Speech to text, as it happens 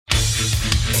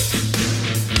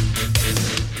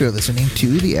You're listening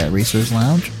to the iRacers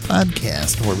Lounge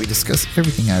podcast, where we discuss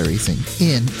everything iRacing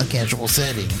in a casual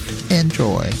setting.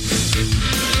 Enjoy.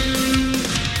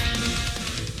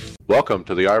 Welcome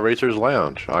to the iRacers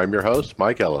Lounge. I'm your host,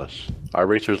 Mike Ellis.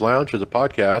 iRacers Lounge is a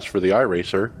podcast for the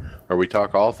iRacer, where we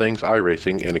talk all things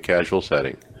iRacing in a casual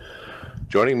setting.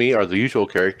 Joining me are the usual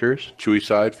characters, Chewy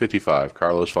Side 55,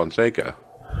 Carlos Fonseca,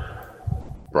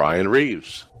 Brian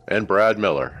Reeves, and Brad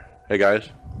Miller. Hey guys.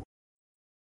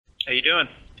 How you doing?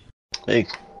 Hey.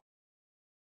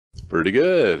 Pretty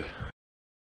good.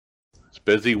 It's a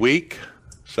busy week,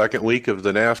 second week of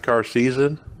the NASCAR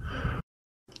season,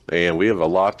 and we have a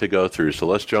lot to go through, so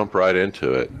let's jump right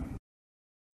into it.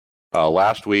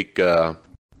 Last week, the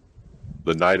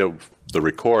night of the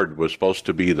record was supposed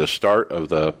to be the start of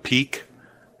the Peak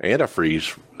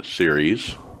Antifreeze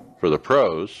series for the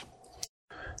pros,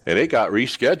 and it got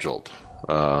rescheduled.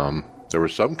 There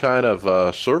was some kind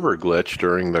of server glitch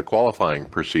during the qualifying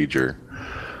procedure.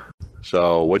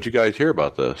 So what'd you guys hear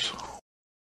about this?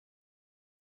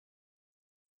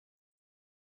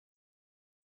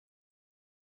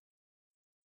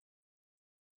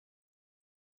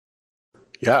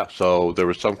 Yeah, so there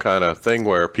was some kind of thing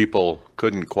where people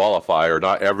couldn't qualify, or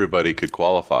not everybody could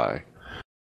qualify.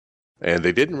 And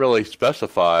they didn't really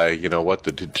specify, what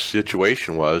the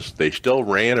situation was. They still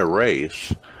ran a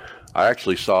race. I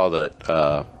actually saw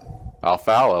that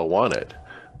Alfala won it,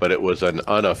 but it was an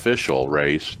unofficial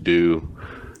race due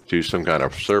to some kind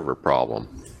of server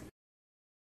problem.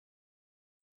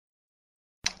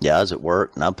 Yeah, I was at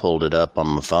work, and I pulled it up on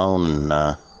my phone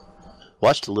and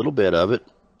watched a little bit of it.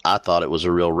 I thought it was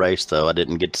a real race, though. I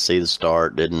didn't get to see the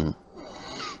start,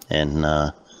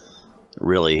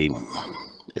 really,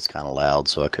 it's kind of loud,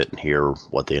 so I couldn't hear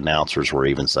what the announcers were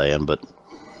even saying, but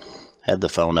had the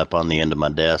phone up on the end of my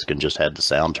desk and just had the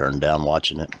sound turned down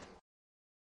watching it.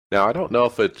 Now, I don't know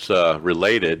if it's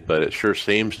related, but it sure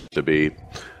seems to be.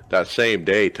 That same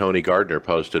day, Tony Gardner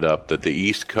posted up that the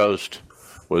East Coast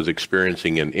was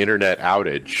experiencing an internet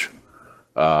outage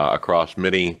across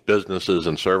many businesses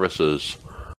and services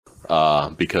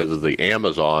because of the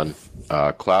Amazon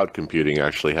cloud computing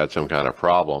actually had some kind of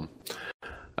problem.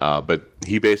 But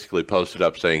he basically posted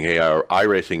up saying, hey, our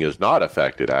iRacing is not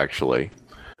affected, actually.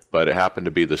 But it happened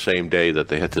to be the same day that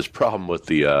they had this problem with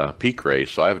the Peak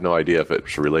race, so I have no idea if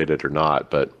it's related or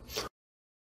not. But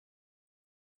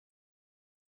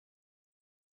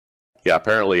yeah,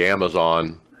 apparently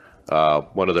Amazon,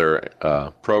 one of their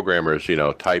programmers,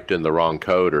 typed in the wrong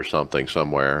code or something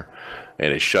somewhere,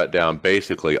 and it shut down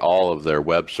basically all of their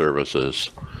web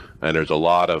services. And there's a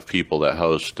lot of people that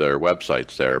host their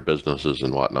websites there, businesses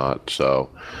and whatnot. So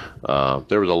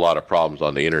there was a lot of problems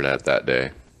on the internet that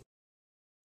day.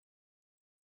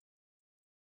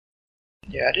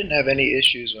 Yeah, I didn't have any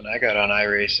issues when I got on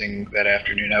iRacing that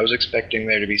afternoon. I was expecting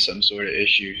there to be some sort of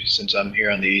issue since I'm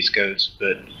here on the East Coast,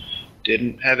 but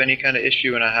didn't have any kind of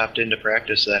issue when I hopped into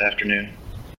practice that afternoon.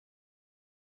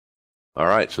 All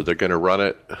right, so they're going to run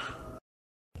it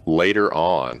later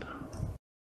on.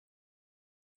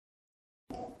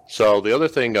 So the other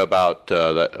thing about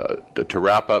to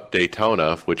wrap up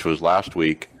Daytona, which was last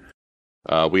week,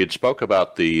 we had spoke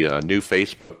about the new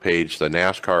Facebook page, the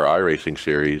NASCAR iRacing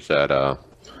series that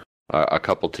a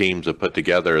couple teams have put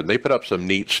together, and they put up some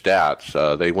neat stats.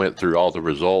 They went through all the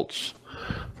results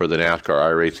for the NASCAR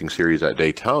iRacing series at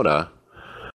Daytona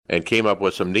and came up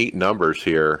with some neat numbers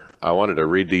here. I wanted to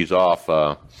read these off.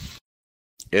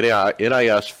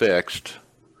 NIS Fixed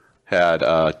had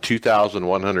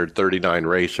 2,139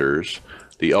 racers.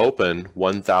 The Open,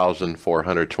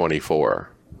 1,424.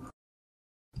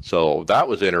 So that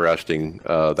was interesting,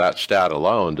 that stat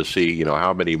alone, to see,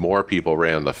 how many more people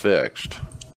ran the Fixed.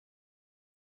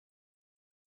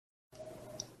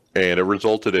 And it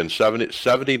resulted in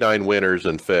 79 winners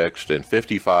in Fixed and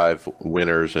 55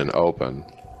 winners in Open.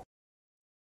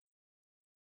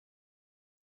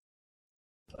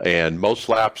 And most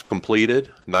laps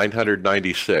completed,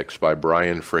 996 by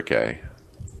Brian Fricke.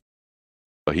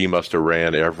 He must have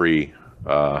ran every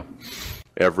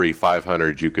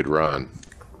 500 you could run.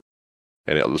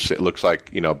 And it looks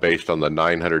like, based on the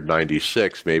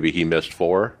 996, maybe he missed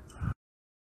 4.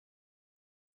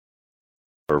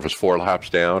 Or if it was 4 laps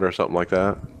down or something like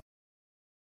that.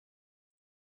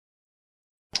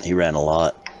 He ran a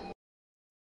lot.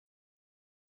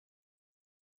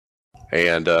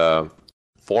 And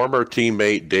former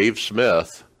teammate Dave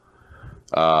Smith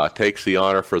takes the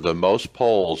honor for the most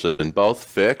poles in both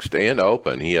Fixed and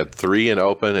Open. He had 3 in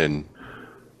Open and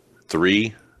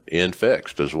 3 in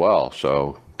Fixed as well.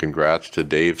 So congrats to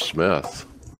Dave Smith.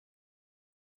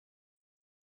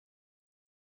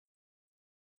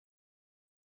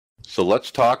 So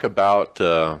let's talk about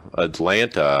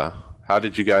Atlanta. How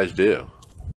did you guys do?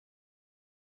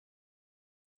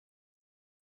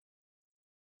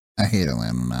 I hate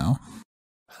Atlanta now.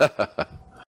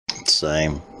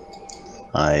 Same.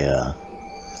 I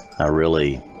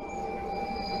really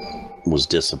was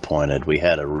disappointed. We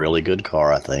had a really good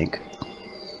car, I think.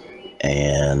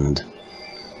 And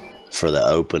for the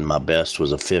Open, my best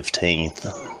was a 15th.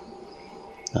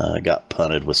 I got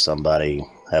punted with somebody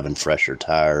having fresher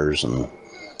tires and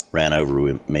ran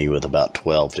over me with about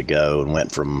 12 to go and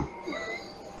went from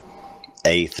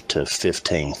 8th to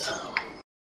 15th.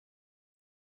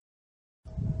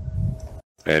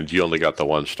 And you only got the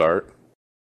one start?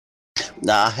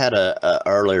 No, I had a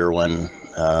earlier one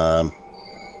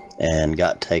and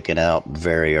got taken out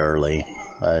very early.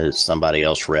 Somebody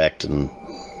else wrecked, and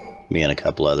me and a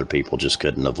couple other people just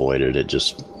couldn't avoid it. It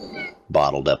just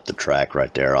bottled up the track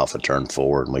right there off of turn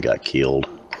 4, and we got killed.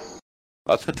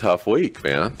 That's a tough week,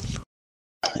 man.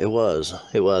 It was,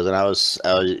 and I was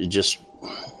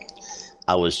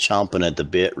chomping at the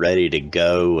bit, ready to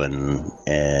go,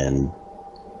 and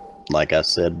like I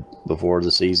said before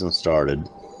the season started,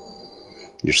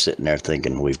 you're sitting there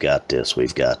thinking, we've got this,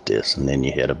 and then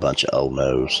you hit a bunch of old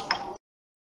no's.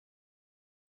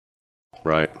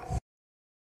 Right.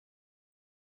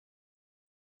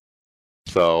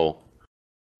 So,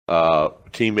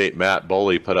 teammate Matt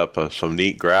Boley put up some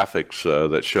neat graphics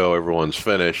that show everyone's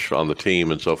finish on the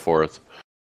team and so forth.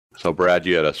 So, Brad,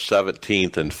 you had a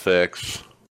 17th in fix,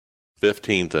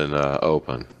 15th in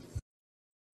open.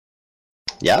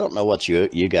 Yeah, I don't know what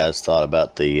you guys thought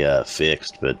about the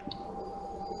fixed, but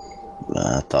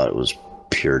I thought it was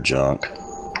pure junk.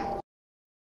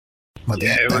 What, the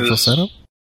actual setup?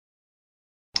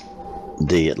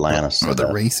 The Atlanta setup. Or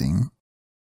the racing?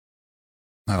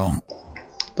 Oh.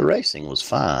 The racing was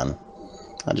fine.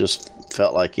 I just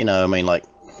felt like,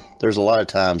 there's a lot of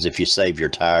times if you save your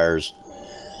tires,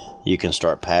 you can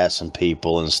start passing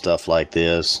people and stuff like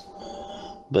this.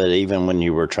 But even when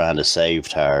you were trying to save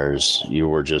tires, you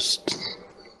were just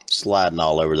sliding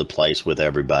all over the place with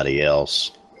everybody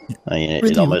else. I mean,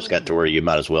 it almost got to where you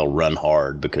might as well run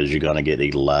hard because you're going to get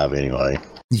eaten alive anyway.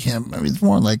 Yeah, I mean, it's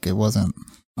more like it wasn't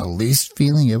a loose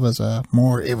feeling. It was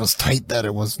it was tight that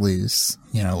it was loose.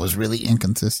 It was really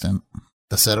inconsistent.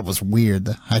 The setup was weird.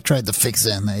 I tried to fix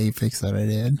it in the A-fix that I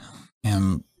did,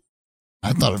 and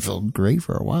I thought it felt great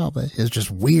for a while, but it's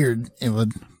just weird. It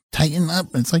would tighten up.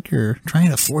 It's like you're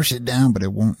trying to force it down, but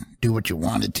it won't do what you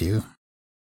want it to.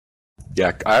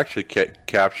 Yeah, I actually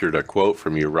captured a quote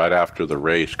from you right after the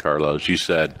race, Carlos. You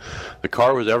said, the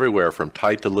car was everywhere from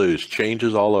tight to loose,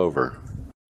 changes all over.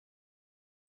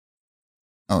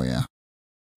 Oh, yeah.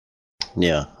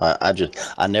 Yeah,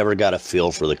 I never got a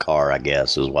feel for the car, I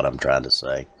guess, is what I'm trying to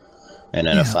say. And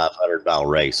in a 500-mile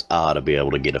race, I ought to be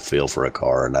able to get a feel for a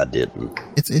car, and I didn't.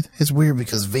 It's weird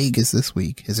because Vegas this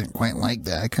week isn't quite like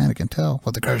that. I kind of can tell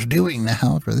what the car's doing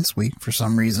now for this week. For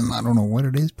some reason, I don't know what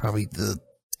it is. Probably the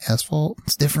asphalt.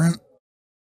 It's different.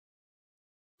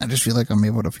 I just feel like I'm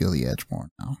able to feel the edge more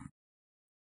now.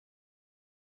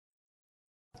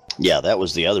 Yeah, that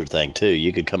was the other thing, too.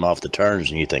 You could come off the turns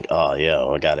and you think, oh, yeah,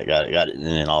 I got it. And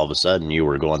then all of a sudden you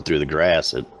were going through the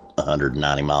grass at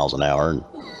 190 miles an hour and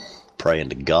praying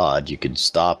to God you could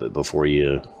stop it before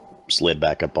you slid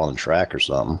back up on the track or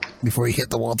something. Before you hit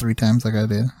the wall 3 times like I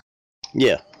did.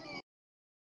 Yeah.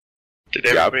 Did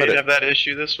everybody have that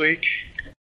issue this week?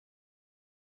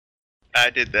 I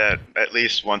did that at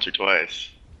least once or twice.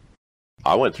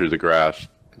 I went through the grass,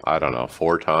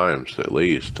 4 times at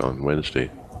least on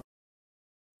Wednesday.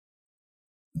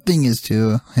 Thing is,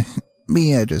 too,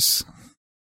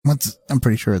 once I'm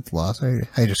pretty sure it's lost,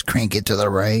 I just crank it to the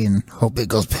right and hope it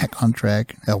goes back on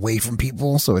track away from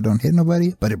people so it don't hit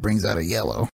nobody, but it brings out a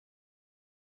yellow.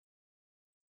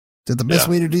 Is it the best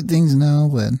way to do things?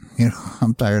 No, but,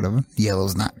 I'm tired of it.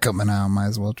 Yellow's not coming out. Might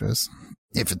as well just,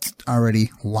 if it's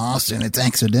already lost and it's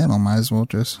accidental, might as well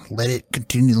just let it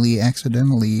continually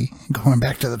accidentally going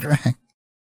back to the track.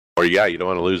 Or, you don't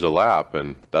want to lose a lap,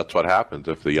 and that's what happens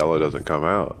if the yellow doesn't come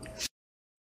out.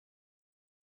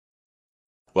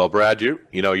 Well, Brad,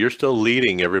 you're still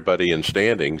leading everybody in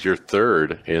standings. You're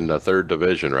third in the third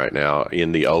division right now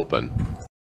in the Open.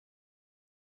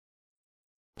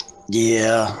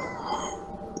 Yeah,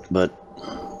 but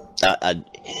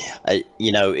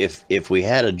if we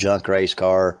had a junk race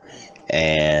car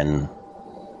and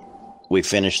we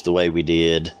finished the way we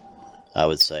did, I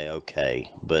would say okay.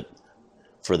 But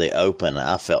for the Open,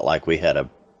 I felt like we had a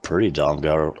pretty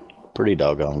doggone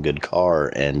good car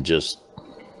and just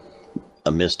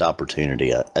a missed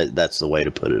opportunity. That's the way to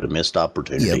put it, a missed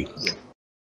opportunity. Yep.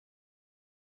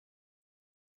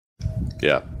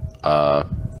 Yeah.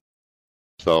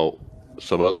 So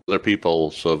some other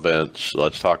people's events.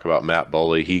 Let's talk about Matt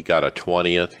Boley. He got a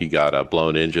 20th. He got a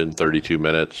blown engine, 32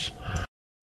 minutes.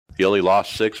 He only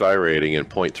lost 6 I rating and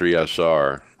 0.3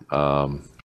 SR.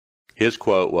 His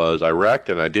quote was, "I wrecked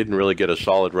and I didn't really get a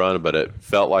solid run, but it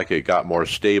felt like it got more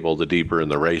stable the deeper in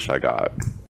the race I got."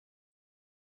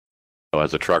 So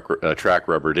as a track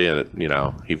rubbered in,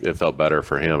 it felt better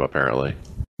for him apparently.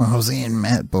 Well, Jose and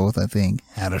Matt both, I think,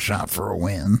 had a shot for a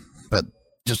win, but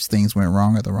just things went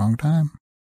wrong at the wrong time.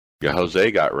 Yeah,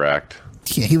 Jose got wrecked.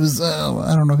 Yeah, he was,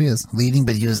 I don't know if he was leading,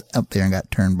 but he was up there and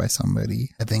got turned by somebody,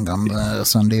 I think, on the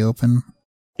Sunday Open.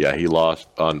 Yeah, he lost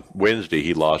on Wednesday.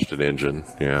 He lost an engine.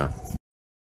 Yeah.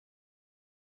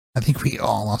 I think we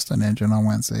all lost an engine on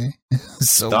Wednesday.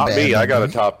 So Not bad, me. I got a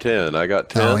we? top 10. I got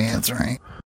 10. Oh, yeah, that's right.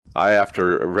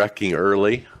 After wrecking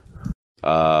early,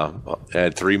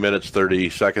 had 3 minutes, 30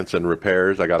 seconds in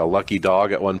repairs. I got a lucky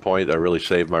dog at one point that really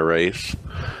saved my race.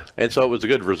 And so it was a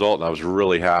good result, and I was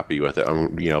really happy with it.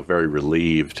 I'm, very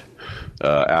relieved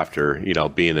after,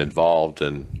 being involved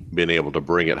and being able to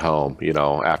bring it home,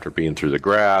 after being through the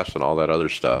grass and all that other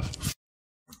stuff.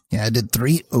 Yeah, I did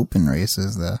 3 open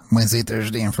races, the Wednesday,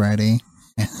 Thursday, and Friday.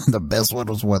 And the best one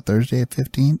was, Thursday at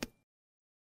 15th?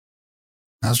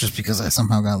 That was just because I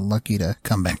somehow got lucky to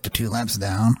come back to 2 laps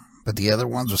down. But the other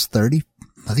ones was 30,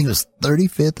 I think it was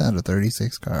 35th out of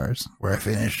 36 cars where I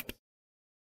finished.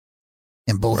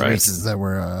 In both races that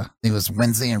were, it was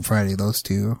Wednesday and Friday, those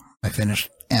 2, I finished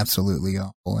absolutely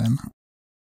all in.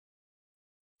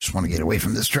 Just want to get away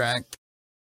from this track.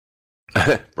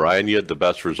 Brian, you had the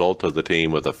best result of the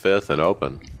team with a 5th and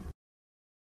open.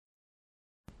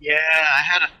 Yeah, I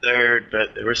had a 3rd,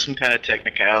 but there was some kind of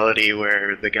technicality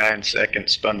where the guy in 2nd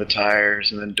spun the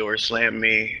tires and then door slammed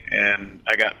me, and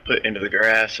I got put into the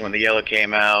grass. And when the yellow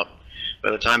came out,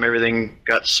 by the time everything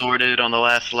got sorted on the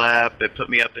last lap, it put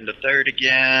me up into 3rd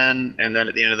again, and then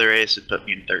at the end of the race, it put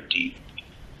me in 13th.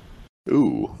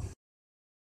 Ooh.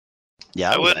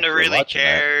 Yeah, I wouldn't have really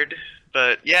cared.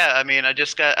 But yeah, I mean, I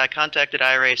contacted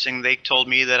iRacing. They told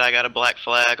me that I got a black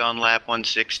flag on lap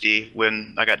 160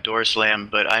 when I got door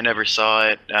slammed, but I never saw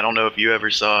it. I don't know if you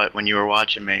ever saw it when you were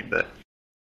watching me, but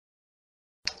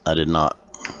I did not.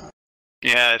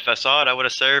 yeah, if I saw it, I would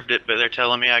have served it, but they're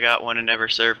telling me I got one and never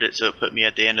served it, so it put me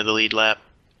at the end of the lead lap.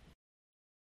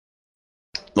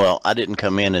 Well, I didn't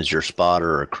come in as your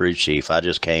spotter or crew chief. I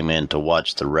just came in to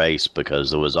watch the race because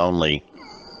there was only,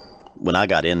 when I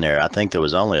got in there, I think there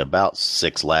was only about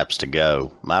 6 laps to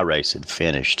go. My race had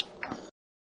finished.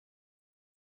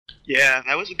 Yeah,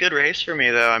 that was a good race for me,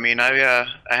 though. I mean, I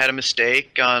had a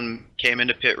mistake came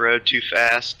into pit road too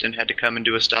fast and had to come and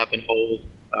do a stop and hold.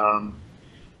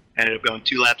 Ended up going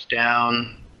 2 laps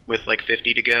down with like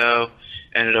 50 to go.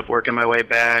 Ended up working my way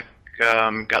back,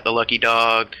 got the lucky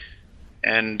dog,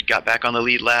 and got back on the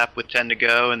lead lap with 10 to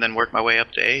go, and then worked my way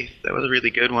up to 8th. That was a really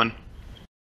good one.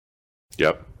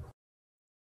 Yep.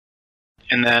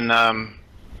 And then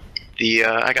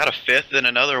I got a 5th in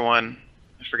another one.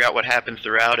 I forgot what happened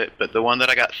throughout it, but the one that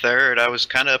I got 3rd, I was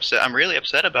kind of upset. I'm really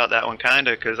upset about that one, kind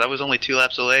of, because I was only 2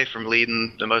 laps away from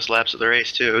leading the most laps of the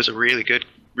race, too. It was a really good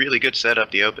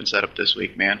setup, the open setup this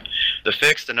week, man. The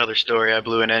fixed, another story. I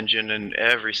blew an engine in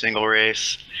every single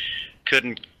race.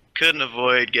 Couldn't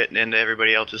avoid getting into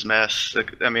everybody else's mess.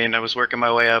 I mean, I was working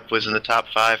my way up, was in the top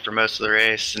 5 for most of the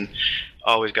race, and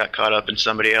always got caught up in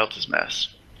somebody else's mess.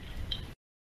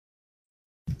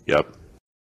 Yep.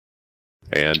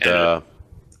 And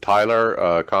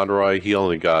Tyler Conroy, he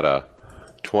only got a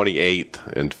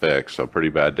 28th in fix, so pretty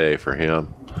bad day for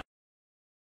him.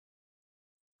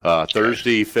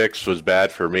 Thursday fix was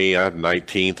bad for me. I had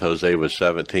 19th. Jose was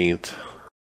 17th.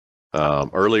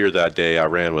 Earlier that day, I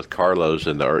ran with Carlos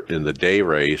in the day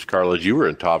race. Carlos, you were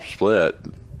in top split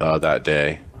that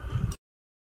day.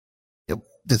 Yep,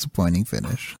 disappointing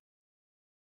finish.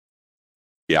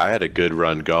 Yeah, I had a good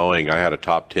run going. I had a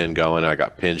top 10 going. I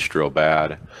got pinched real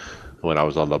bad when I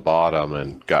was on the bottom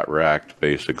and got wrecked,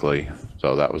 basically.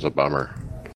 So that was a bummer.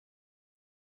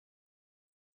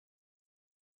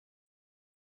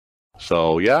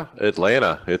 So, yeah,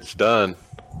 Atlanta, it's done.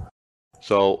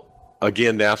 So,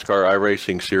 again, NASCAR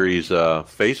iRacing Series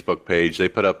Facebook page, they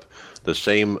put up the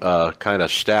same kind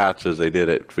of stats as they did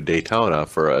at Daytona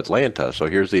for Atlanta. So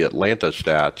here's the Atlanta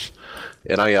stats.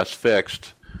 NIS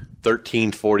fixed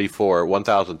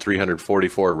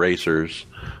 1,344 racers,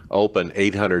 open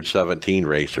 817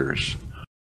 racers.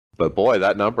 But boy,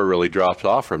 that number really drops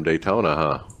off from Daytona,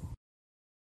 huh?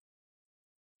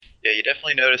 Yeah, you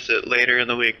definitely notice it later in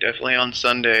the week. Definitely on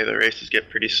Sunday, the races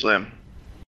get pretty slim.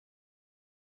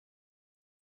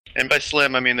 And by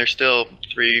slim, I mean there's still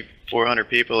 300-400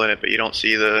 people in it, but you don't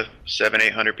see the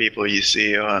 700-800 people you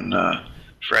see on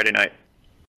Friday night.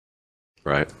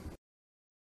 Right.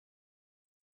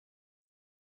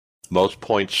 Most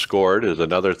points scored is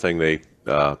another thing they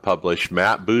published.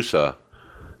 Matt Busa,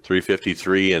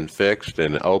 353 in fixed,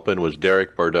 and open was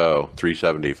Derek Bordeaux,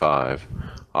 375.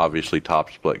 Obviously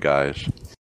top split guys.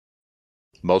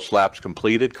 Most laps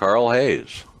completed, Carl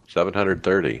Hayes,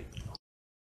 730.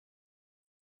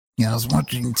 Yeah, I was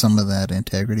watching some of that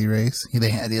integrity race they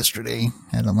had yesterday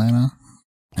at Atlanta.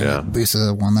 And Yeah.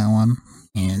 Busa won that one,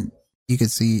 and you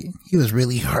could see he was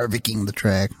really harvicking the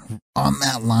track on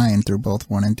that line through both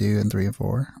 1 and 2 and 3 and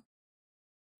 4.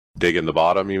 Digging the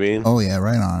bottom, you mean? Oh yeah,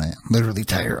 right on it. Literally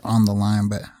tire on the line,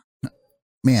 but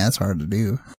man, that's hard to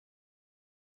do.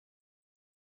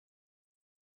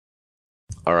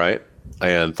 All right.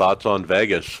 And thoughts on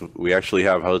Vegas? We actually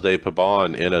have Jose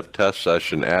Pabon in a test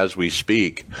session as we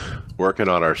speak, working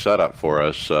on our setup for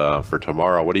us for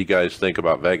tomorrow. What do you guys think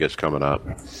about Vegas coming up?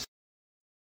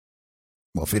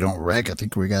 Well, if we don't wreck, I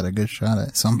think we got a good shot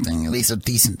at something, at least a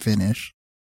decent finish.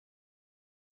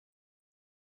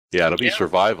 Yeah, it'll be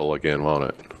survival again, won't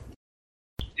it?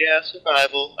 Yeah,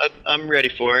 survival. I'm ready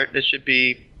for it. It should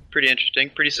be pretty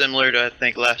interesting. Pretty similar to, I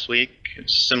think, last week.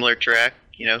 It's a similar track,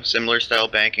 similar style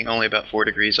banking, only about 4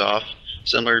 degrees off.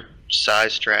 Similar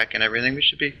size track and everything.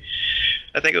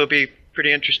 I think it will be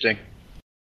pretty interesting.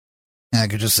 I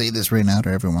could just say this right now to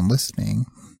everyone listening.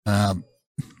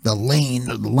 The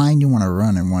line you want to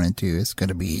run in 1 and 2 is going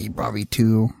to be probably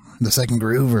 2, the second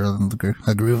groove or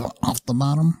a groove off the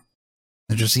bottom.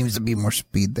 There just seems to be more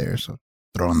speed there, so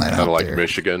throwing that out there. Kind of like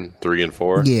Michigan, 3 and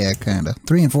 4? Yeah, kind of.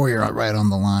 3 and 4, you're right on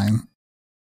the line.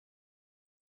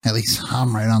 At least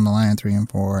I'm right on the line 3 and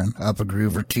 4, and up a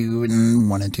groove or 2 and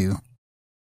 1 and 2.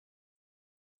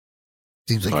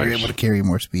 Seems like you're able to carry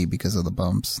more speed because of the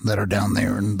bumps that are down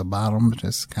there in the bottom. It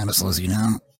just kind of slows you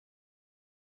down.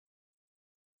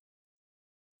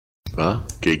 Well,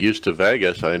 get used to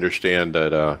Vegas. I understand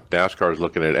that NASCAR is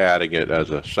looking at adding it as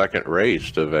a second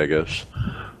race to Vegas.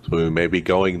 So we may be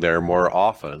going there more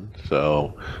often.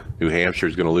 So New Hampshire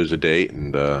is going to lose a date,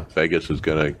 and Vegas is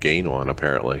going to gain one,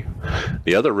 apparently.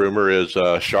 The other rumor is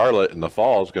Charlotte in the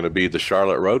fall is going to be the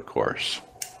Charlotte Road Course.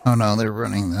 Oh, no, they're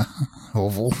running the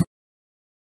oval.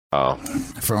 Oh.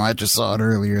 From I just saw it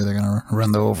earlier, they're going to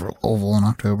run the oval in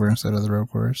October instead of the road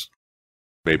course.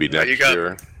 Maybe next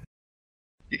year.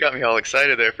 You got me all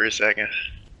excited there for a second.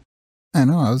 I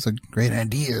know, it was a great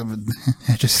idea, but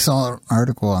I just saw an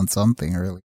article on something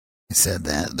earlier. It said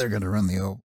that they're going to run the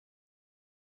oval.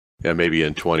 Yeah, maybe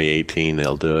in 2018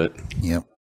 they'll do it. Yep.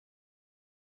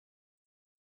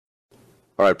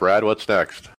 All right, Brad, what's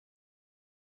next?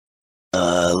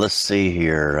 Let's see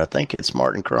here. I think it's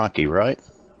Martin Cronkey, right?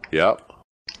 Yep.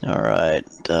 All right.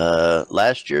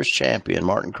 Last year's champion,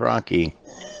 Martin Cronkey,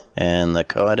 and the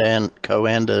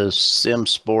Coanda Sim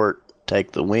Sport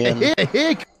take the win in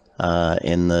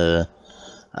the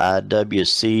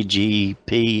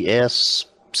IWCGPS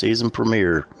season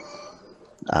premiere.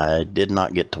 I did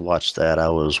not get to watch that. I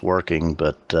was working,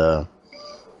 but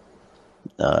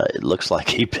it looks like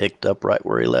he picked up right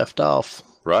where he left off.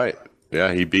 Right.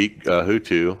 Yeah, he beat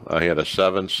Hutu. He had a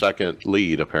 7-second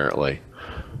lead, apparently.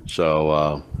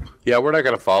 So, yeah, we're not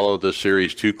going to follow this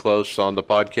series too close on the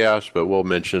podcast, but we'll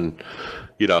mention,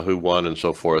 who won and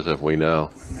so forth if we know.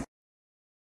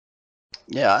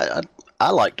 Yeah,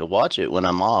 I like to watch it when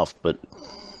I'm off, but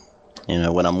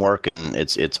when I'm working,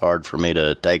 it's hard for me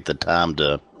to take the time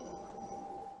to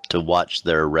watch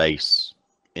their race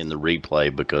in the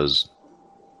replay because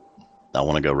I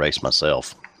want to go race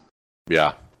myself.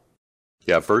 Yeah.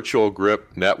 Yeah,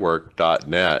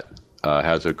 virtualgripnetwork.net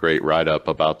has a great write-up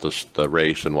about the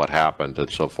race and what happened and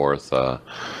so forth. So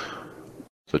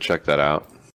check that out.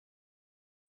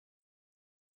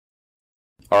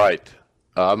 All right.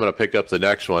 I'm going to pick up the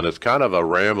next one. It's kind of a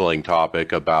rambling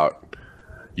topic about,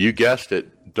 you guessed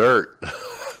it, dirt.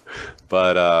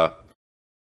 But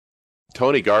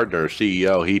Tony Gardner,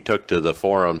 CEO, he took to the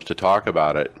forums to talk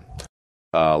about it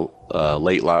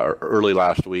early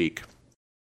last week.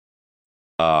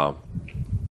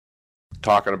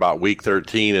 Talking about week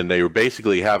 13, and they were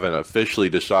basically haven't officially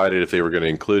decided if they were going to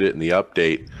include it in the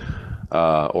update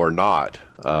or not,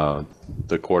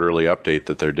 the quarterly update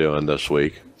that they're doing this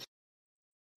week.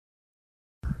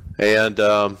 And,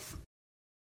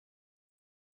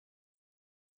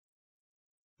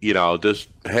 just,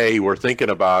 hey, we're thinking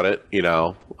about it, we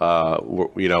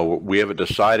haven't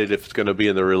decided if it's going to be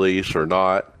in the release or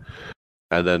not.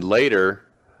 And then later,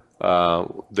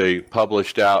 they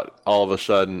published out all of a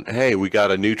sudden, hey, we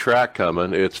got a new track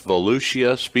coming. It's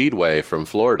Volusia Speedway from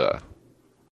Florida.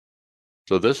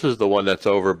 So this is the one that's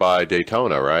over by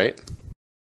Daytona, right?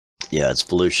 Yeah, it's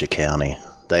Volusia County.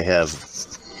 They have,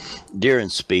 during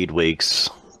speed weeks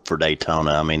for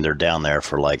Daytona, I mean, they're down there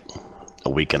for like a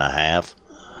week and a half.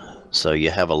 So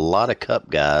you have a lot of Cup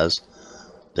guys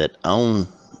that own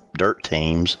dirt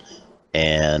teams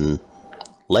and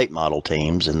late model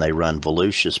teams, and they run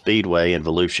Volusia Speedway in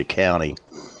Volusia County.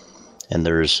 And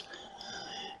there's,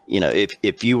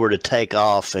 if you were to take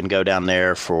off and go down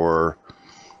there for,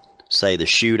 say, the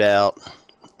shootout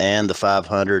and the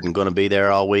 500 and going to be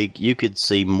there all week, you could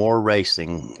see more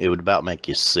racing. It would about make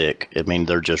you sick. I mean,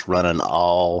 they're just running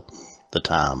all the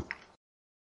time.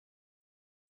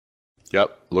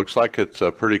 Yep. Looks like it's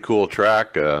a pretty cool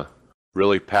track.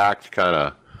 Really packed, kind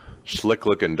of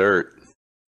slick-looking dirt.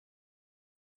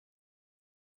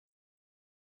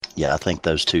 Yeah, I think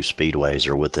those two speedways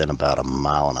are within about a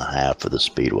mile and a half of the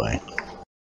speedway.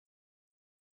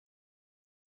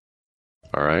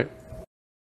 All right.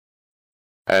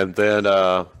 And then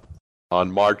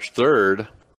on March 3rd,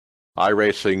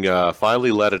 iRacing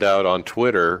finally let it out on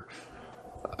Twitter.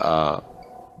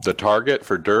 The target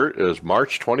for dirt is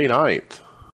March 29th.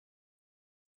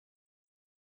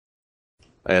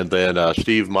 And then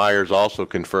Steve Myers also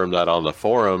confirmed that on the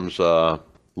forums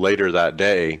later that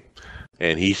day.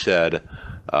 And he said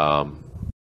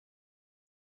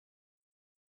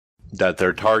that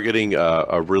they're targeting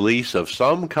a release of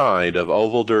some kind of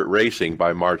oval dirt racing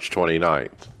by March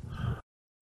 29th.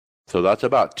 So that's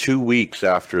about 2 weeks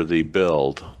after the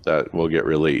build that will get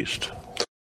released.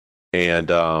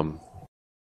 And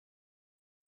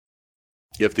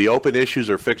if the open issues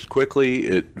are fixed quickly,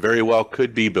 it very well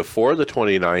could be before the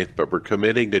 29th, but we're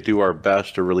committing to do our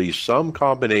best to release some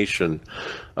combination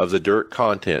of the dirt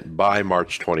content by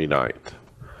March 29th.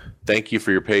 Thank you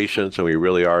for your patience, and we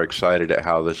really are excited at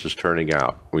how this is turning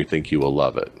out. We think you will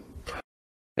love it.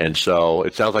 And so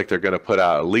it sounds like they're going to put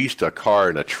out at least a car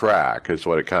and a track is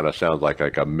what it kind of sounds like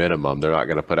a minimum. They're not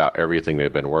going to put out everything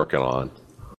they've been working on.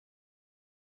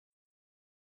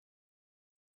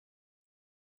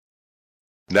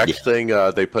 Next thing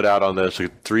they put out on this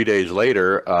 3 days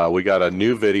later, we got a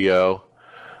new video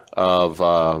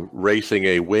of racing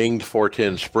a winged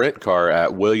 410 sprint car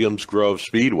at Williams Grove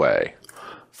Speedway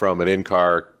from an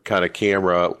in-car kind of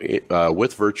camera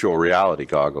with virtual reality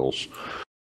goggles.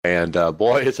 And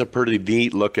boy, it's a pretty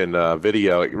neat looking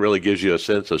video. It really gives you a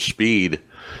sense of speed.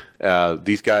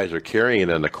 These guys are carrying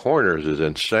in the corners is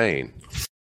insane.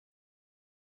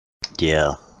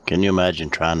 Yeah. Can you imagine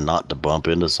trying not to bump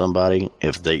into somebody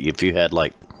if you had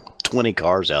like 20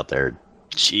 cars out there?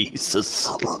 Jesus.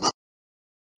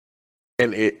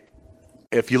 And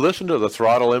if you listen to the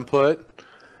throttle input,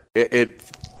 it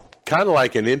kind of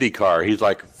like an Indy car. He's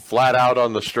like flat out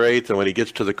on the straights, and when he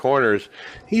gets to the corners,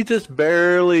 he's just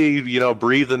barely,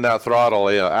 breathing that throttle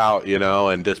out,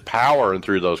 and just powering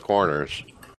through those corners.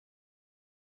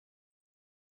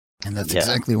 And that's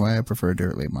exactly why I prefer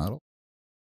dirt late model.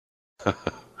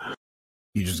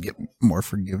 You just get more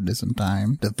forgiveness and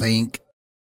time to think.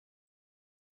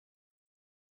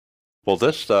 Well,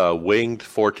 this winged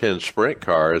 410 sprint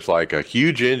car is like a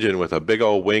huge engine with a big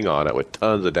old wing on it with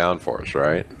tons of downforce,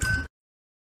 right?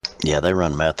 Yeah, they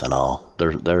run methanol.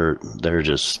 They're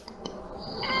just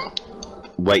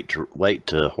weight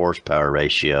to horsepower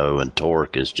ratio and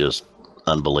torque is just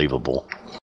unbelievable.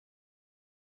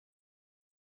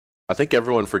 I think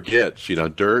everyone forgets,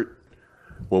 dirt.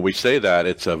 When we say that,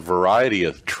 it's a variety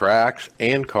of tracks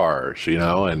and cars,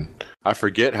 and I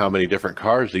forget how many different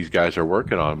cars these guys are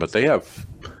working on, but they have,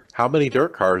 how many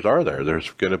dirt cars are there?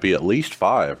 There's going to be at least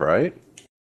 5, right?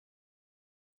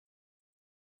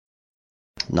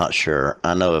 Not sure.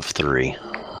 I know of 3. You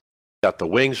got the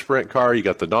wing sprint car, you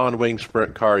got the non-wing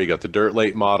sprint car, you got the dirt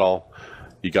late model,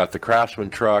 you got the Craftsman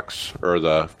trucks, or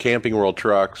the Camping World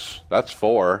trucks. That's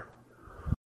 4.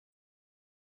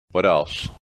 What else?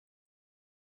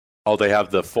 Oh, they have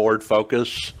the Ford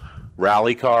Focus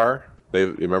rally car.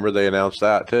 Remember they announced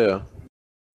that too.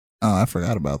 Oh, I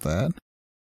forgot about that.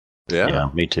 Yeah,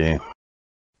 me too.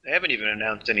 They haven't even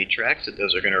announced any tracks that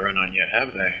those are going to run on yet,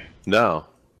 have they? No.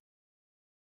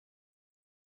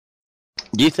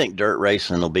 Do you think dirt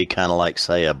racing will be kind of like,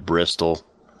 say, a Bristol,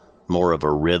 more of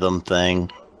a rhythm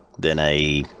thing than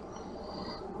a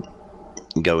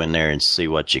go in there and see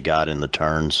what you got in the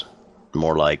turns?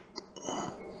 More like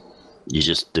you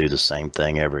just do the same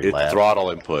thing every lap. It's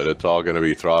throttle input. It's all going to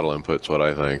be throttle input's what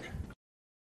I think.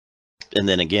 And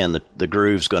then again, the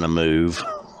groove's going to move.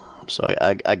 So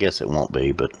I guess it won't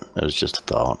be, but it was just a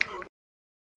thought.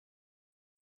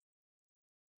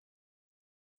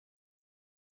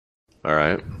 All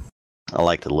right. I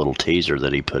like the little teaser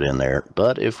that he put in there.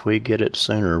 But if we get it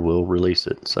sooner, we'll release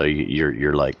it. So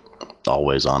you're like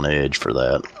always on edge for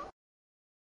that.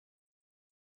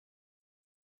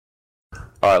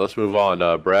 All right, let's move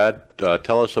on. Brad,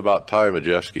 tell us about Ty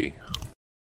Majeski.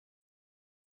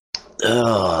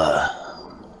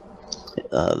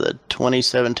 The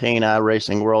 2017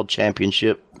 iRacing World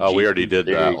Championship. Oh, we already did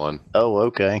that one. Oh,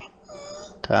 okay.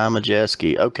 Ty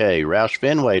Majeski. Okay, Roush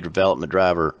Fenway development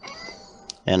driver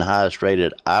and highest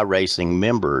rated iRacing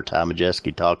member. Ty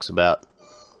Majeski talks about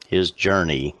his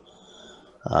journey.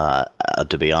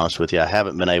 To be honest with you, I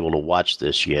haven't been able to watch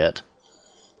this yet.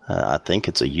 I think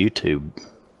it's a YouTube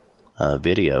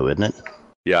video, isn't it?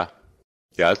 Yeah.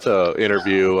 Yeah, it's an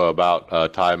interview about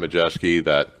Ty Majeski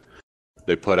that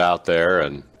they put out there,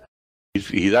 and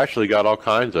he's actually got all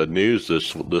kinds of news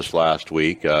this last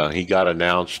week. He got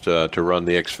announced to run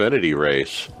the Xfinity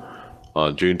race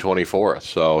on June 24th,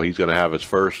 so he's going to have his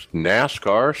first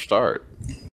NASCAR start.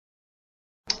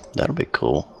 That'll be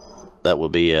cool. That will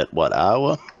be at, what,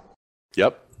 Iowa?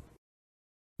 Yep.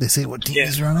 They say what team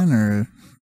he's running, or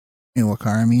what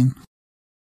car, I mean?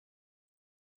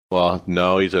 Well,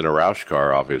 no, he's in a Roush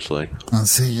car, obviously. I'll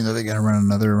see, they got to run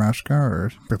another Roush car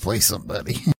or replace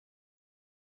somebody.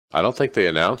 I don't think they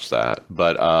announced that,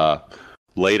 but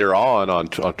later on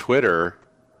Twitter,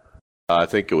 I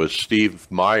think it was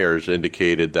Steve Myers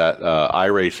indicated that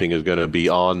iRacing is going to be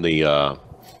on the, no,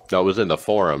 it was in the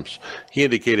forums. He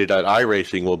indicated that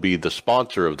iRacing will be the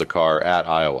sponsor of the car at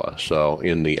Iowa, so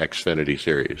in the Xfinity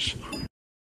series.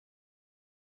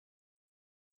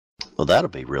 Well, that'll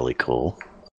be really cool.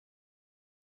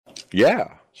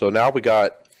 Yeah, so now we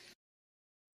got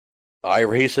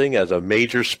iRacing as a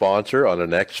major sponsor on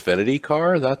an Xfinity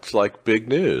car. That's like big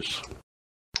news.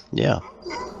 Yeah.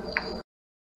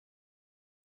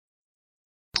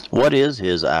 What is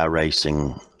his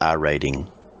iRacing iRating?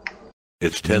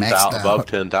 It's 10,000 above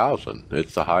 10,000.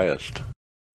 It's the highest.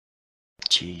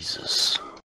 Jesus.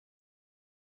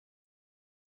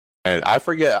 And I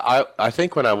forget. I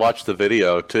think when I watched the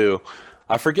video too,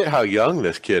 I forget how young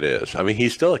this kid is. I mean,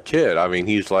 he's still a kid. I mean,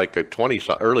 he's like a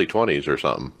early 20s or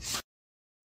something.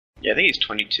 Yeah, I think he's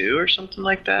 22 or something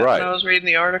like that. Right. When I was reading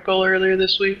the article earlier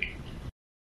this week.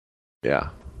 Yeah.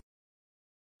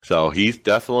 So he's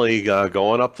definitely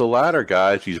going up the ladder,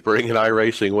 guys. He's bringing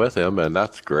iRacing with him, and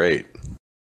that's great.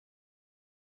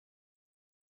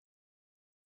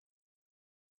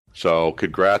 So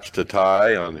congrats to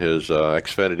Ty on his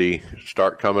Xfinity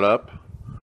start coming up.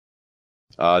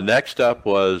 Next up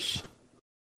was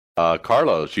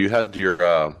Carlos. You had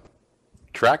your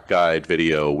track guide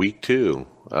video week 2.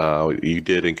 You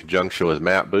did in conjunction with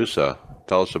Matt Busa.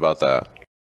 Tell us about that.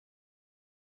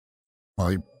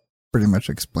 Well, you pretty much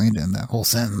explained it in that whole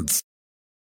sentence.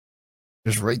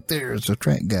 Just right there is a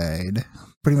track guide.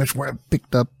 Pretty much where I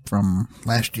picked up from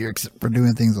last year, except for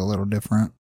doing things a little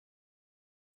different.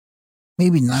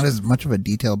 Maybe not as much of a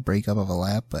detailed breakup of a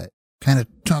lap, but kind of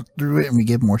talk through it and we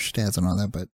give more stats and all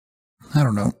that, but I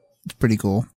don't know. It's pretty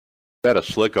cool. Had a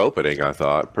slick opening, I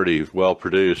thought. Pretty well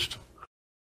produced.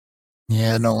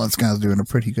 Yeah, Nolan's kind of doing a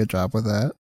pretty good job with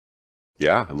that.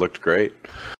 Yeah, it looked great.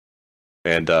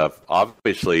 And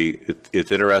obviously,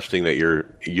 it's interesting that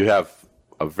you have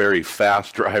a very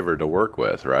fast driver to work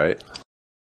with, right?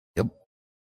 Yep.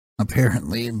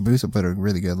 Apparently, Busa put a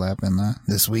really good lap in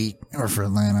this week, or for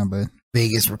Atlanta, but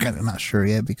Vegas, we're kind of not sure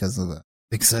yet because of the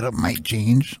big setup might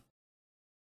change.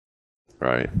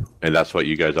 Right. And that's what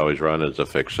you guys always run as a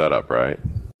fixed setup, right?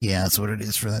 Yeah, that's what it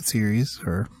is for that series,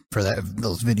 or for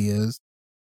those videos.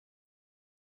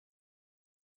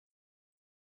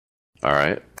 All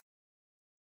right.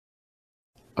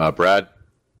 Brad,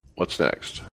 what's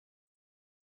next?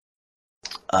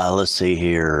 Let's see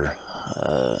here.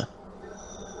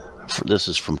 This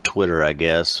is from Twitter, I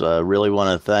guess. Really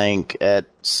want to thank at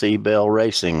Seabell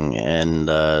Racing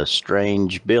and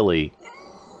Strange Billy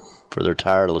for their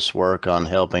tireless work on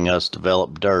helping us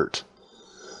develop dirt.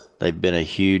 They've been a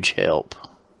huge help.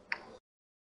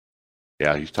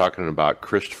 Yeah, he's talking about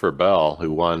Christopher Bell,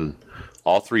 who won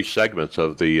all 3 segments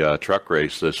of the truck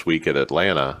race this week at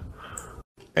Atlanta.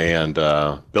 And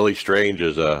Billy Strange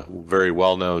is a very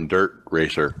well-known dirt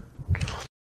racer.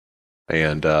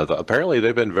 And apparently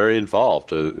they've been very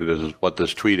involved. This is what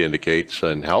this tweet indicates,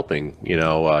 in helping,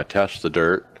 test the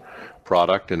dirt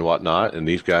product and whatnot. And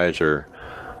these guys are,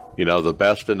 the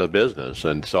best in the business.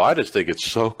 And so I just think it's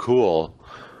so cool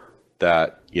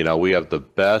that, we have the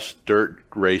best dirt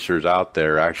racers out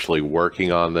there actually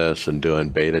working on this and doing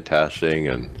beta testing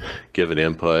and giving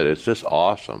input. It's just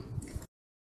awesome.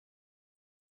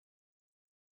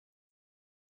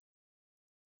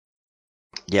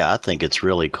 Yeah, I think it's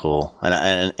really cool.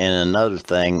 And another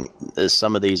thing is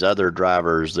some of these other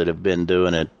drivers that have been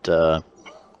doing it. I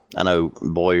know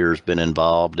Boyer's been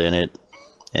involved in it,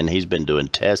 and he's been doing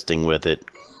testing with it.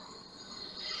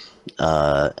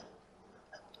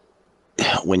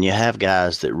 When you have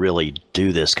guys that really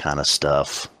do this kind of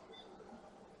stuff,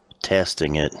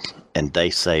 testing it, and they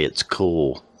say it's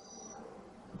cool,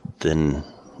 then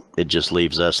it just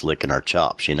leaves us licking our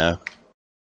chops, you know?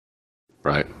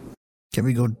 Right. Can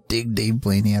we go dig Dave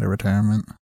Blaney out of retirement?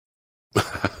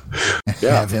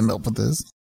 Yeah. Have him help with this?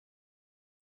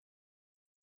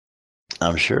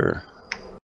 I'm sure.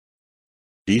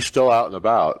 He's still out and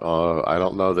about. I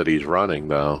don't know that he's running,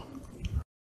 though.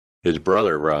 His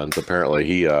brother runs. Apparently,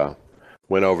 he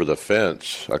went over the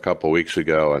fence a couple weeks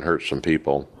ago and hurt some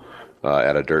people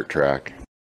at a dirt track.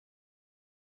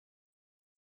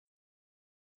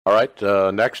 All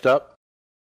right, next up,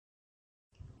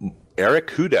 Eric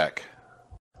Hudek.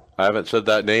 I haven't said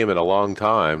that name in a long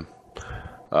time.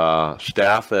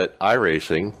 Staff at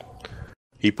iRacing.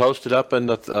 He posted up in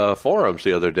the forums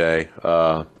the other day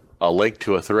a link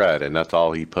to a thread, and that's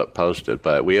all he posted.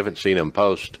 But we haven't seen him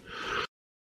post.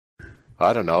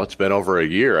 I don't know. It's been over a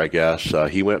year, I guess.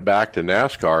 He went back to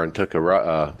NASCAR and took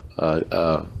a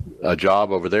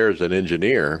job over there as an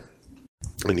engineer.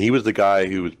 And he was the guy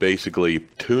who was basically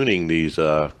tuning these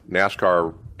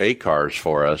NASCAR A cars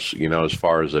for us, you know, as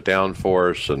far as the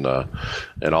downforce and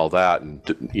all that,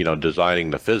 and you know, designing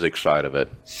the physics side of it.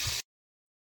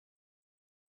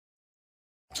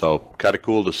 So kind of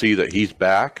cool to see that he's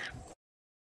back.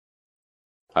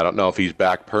 I don't know if he's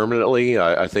back permanently.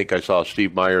 I think I saw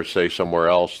Steve Myers say somewhere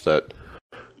else that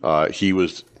he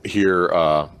was here,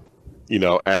 you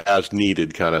know, as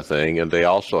needed kind of thing. And they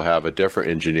also have a different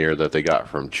engineer that they got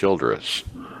from Childress.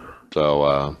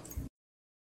 So,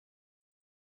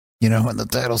 You know, when the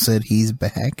title said he's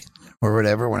back or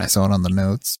whatever, when I saw it on the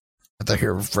notes, I thought he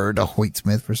referred to Hoyt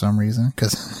Smith for some reason,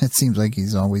 because it seems like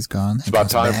he's always gone. it's about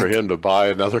time for him to buy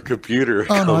another computer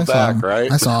and I saw back, him.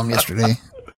 right? I saw him yesterday.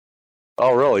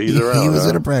 Oh, really? He's around. He was huh?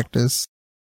 at a practice.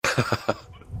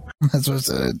 That's what I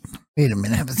said. Wait a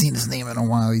minute, I haven't seen his name in a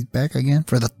while. He's back again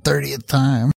for the 30th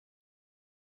time.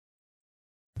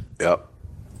 Yep.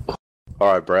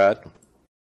 All right, Brad.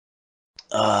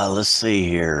 Let's see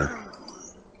here.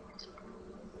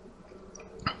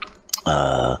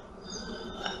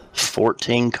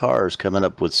 14 cars coming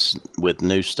up with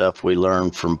new stuff we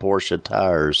learned from Porsche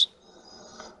tires.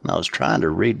 And I was trying to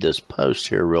read this post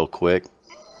here real quick.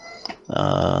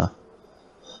 I'm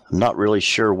not really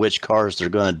sure which cars they're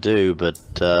going to do, but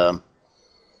the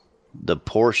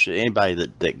Porsche, anybody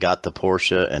that got the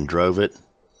Porsche and drove it,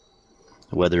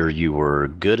 whether you were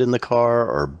good in the car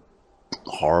or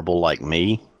horrible like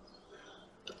me,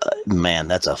 man,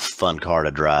 that's a fun car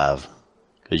to drive,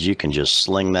 because you can just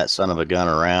sling that son of a gun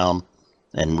around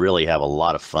and really have a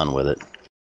lot of fun with it.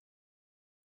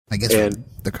 I guess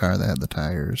the car that had the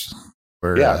tires.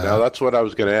 Yeah, now that's what I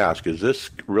was going to ask. Is this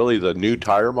really the new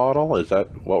tire model? Is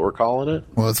that what we're calling it?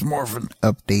 Well, it's more of an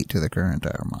update to the current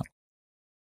tire model.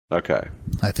 Okay.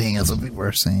 I think that's what people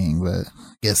were saying, but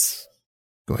I guess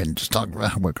go ahead and just talk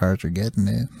about what cars are getting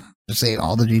it. Just say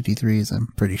all the GT3s, I'm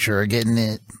pretty sure, are getting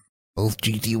it. Both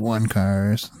GT1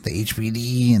 cars, the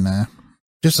HPD, and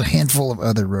just a handful of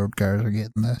other road cars are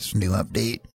getting this new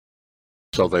update.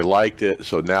 So they liked it,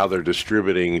 so now they're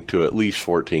distributing to at least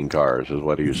 14 cars, is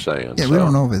what he was saying. Yeah, we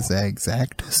don't know if it's the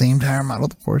exact same tire model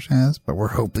the Porsche has, but we're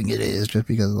hoping it is just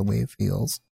because of the way it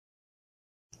feels.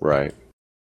 Right.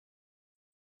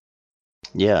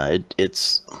 Yeah,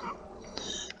 it's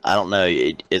I don't know.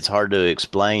 It's hard to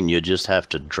explain. You just have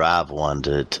to drive one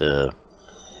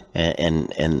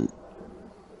and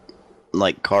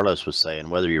like Carlos was saying,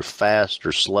 whether you're fast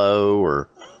or slow, or,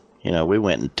 you know, we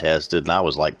went and tested, and I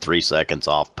was like 3 seconds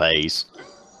off pace,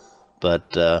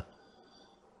 but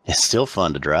it's still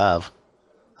fun to drive.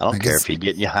 I don't care if you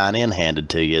get your hind end handed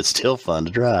to you. It's still fun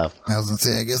to drive. I was going to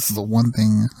say, I guess the one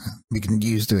thing we can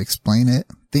use to explain it,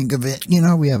 think of it, you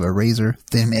know, we have a razor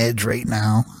thin edge right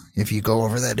now. If you go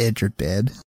over that edge, you're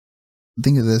dead.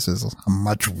 Think of this as a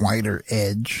much wider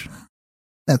edge.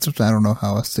 That's what, I don't know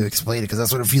how else to explain it, because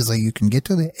that's what it feels like. You can get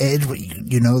to the edge, but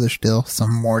you know there's still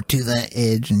some more to that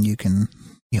edge, and you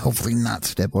hopefully not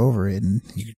step over it. And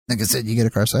like I said, you get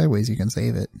a car sideways, you can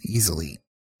save it easily.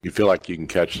 You feel like you can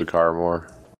catch the car more?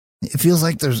 It feels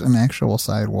like there's an actual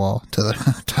sidewall to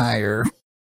the tire.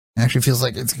 It actually feels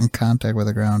like it's in contact with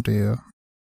the ground, too.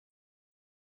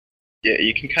 Yeah,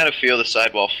 you can kind of feel the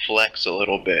sidewall flex a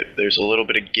little bit. There's a little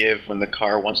bit of give when the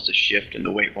car wants to shift and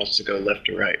the weight wants to go left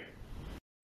or right.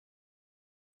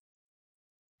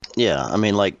 Yeah, I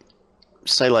mean, like,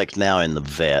 say like now in the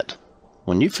vet,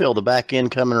 When you feel the back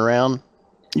end coming around,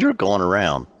 you're going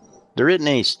around. There isn't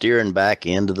any steering back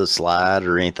into the slide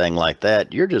or anything like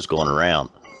that. You're just going around.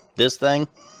 This thing,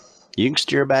 you can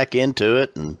steer back into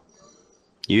it and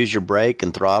use your brake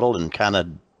and throttle and kind of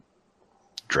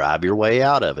drive your way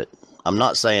out of it. I'm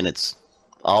not saying it's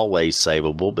always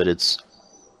savable, but it's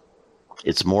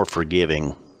more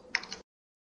forgiving.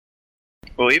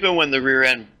 Well, even when the rear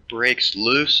end breaks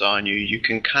loose on you, you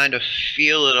can kind of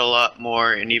feel it a lot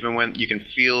more, and even when you can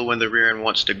feel when the rear end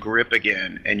wants to grip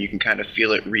again, and you can kind of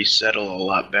feel it resettle a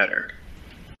lot better.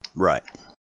 Right.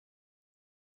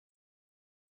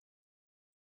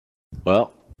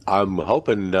 Well, I'm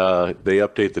hoping they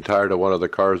update the tire to one of the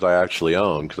cars I actually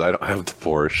own, because I don't have the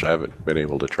Porsche. I haven't been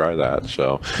able to try that,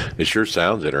 so it sure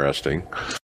sounds interesting.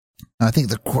 I think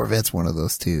the Corvette's one of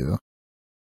those too.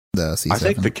 The C7. I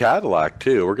think the Cadillac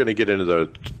too. We're going to get into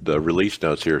the release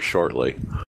notes here shortly.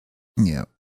 Yeah.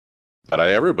 But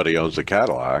everybody owns a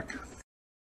Cadillac.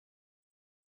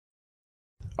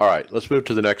 All right, let's move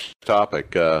to the next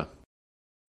topic.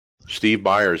 Steve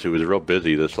Myers, who was real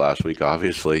busy this last week,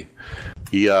 obviously,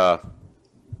 he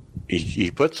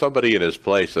put somebody in his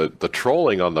place. The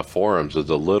trolling on the forums is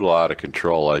a little out of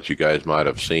control, as you guys might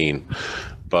have seen.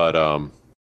 But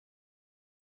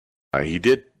he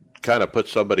did kind of put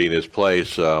somebody in his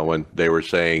place when they were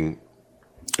saying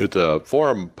it's a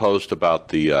forum post about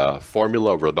the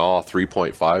Formula Renault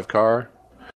 3.5 car.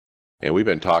 And we've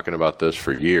been talking about this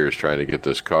for years, trying to get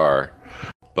this car.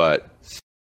 But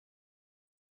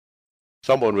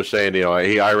someone was saying,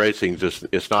 hey, iRacing just,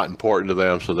 it's not important to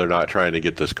them, so they're not trying to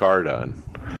get this car done.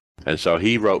 And so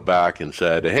he wrote back and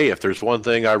said, hey, if there's one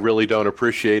thing I really don't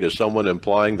appreciate is someone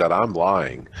implying that I'm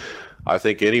lying. I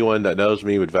think anyone that knows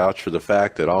me would vouch for the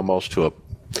fact that almost to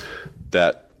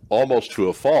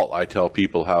a fault, I tell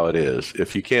people how it is.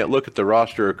 If you can't look at the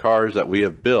roster of cars that we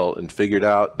have built and figured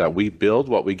out that we build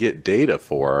what we get data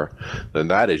for, then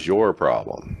that is your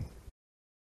problem.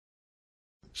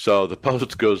 So the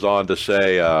post goes on to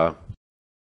say,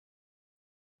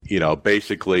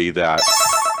 basically that,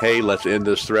 hey, let's end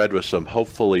this thread with some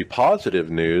hopefully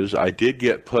positive news. I did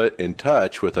get put in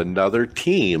touch with another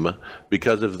team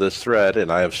because of this thread,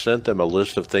 and I have sent them a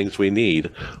list of things we need.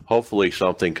 Hopefully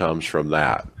something comes from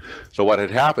that. So what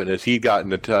had happened is he'd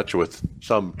gotten in touch with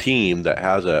some team that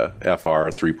has a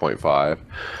FR 3.5.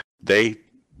 They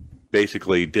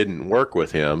basically didn't work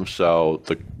with him, so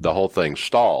the whole thing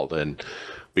stalled. And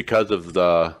because of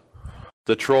the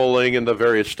trolling and the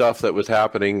various stuff that was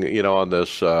happening, on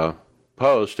this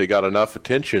post, he got enough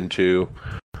attention to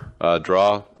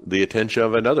draw the attention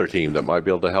of another team that might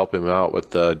be able to help him out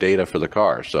with the data for the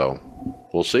car. So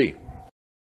we'll see.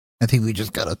 I think we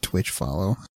just got a Twitch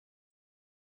follow.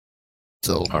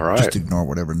 So all right, just ignore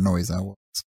whatever noise that was.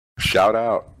 Shout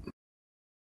out.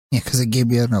 Yeah, because it gave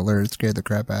me an alert. It scared the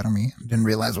crap out of me. Didn't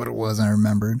realize what it was, and I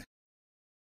remembered.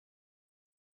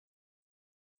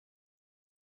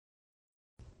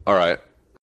 All right.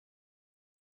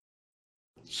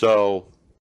 So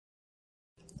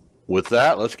with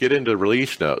that, let's get into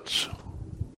release notes.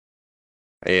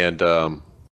 And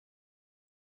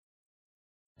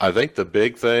I think the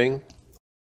big thing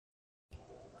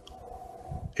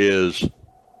is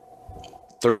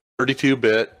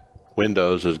 32-bit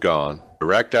Windows is gone.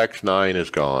 DirectX 9 is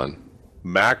gone.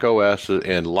 Mac OS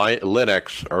and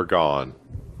Linux are gone.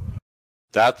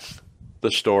 That's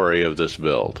the story of this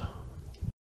build.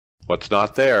 What's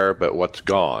not there, but what's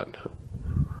gone.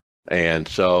 And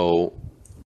so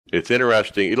it's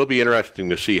interesting. It'll be interesting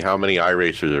to see how many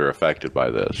iRacers are affected by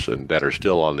this and that are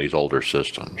still on these older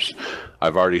systems.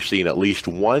 I've already seen at least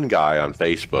one guy on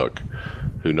Facebook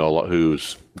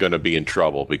who's going to be in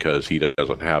trouble because he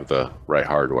doesn't have the right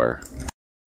hardware.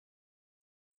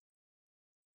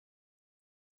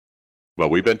 But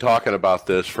we've been talking about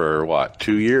this for,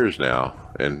 2 years now?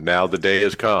 And now the day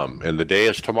has come. And the day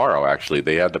is tomorrow, actually.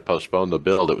 They had to postpone the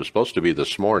build. It was supposed to be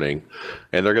this morning,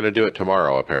 and they're going to do it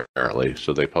tomorrow, apparently.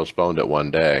 So they postponed it one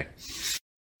day.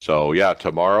 So, yeah,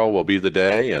 tomorrow will be the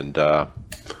day. And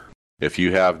if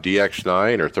you have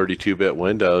DX9 or 32-bit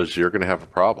Windows, you're going to have a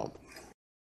problem.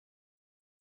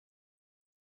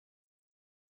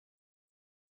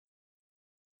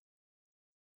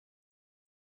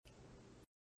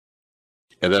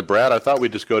 And then, Brad, I thought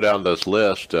we'd just go down this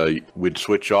list. We'd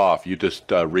switch off. You just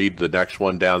read the next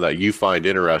one down that you find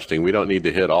interesting. We don't need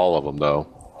to hit all of them, though.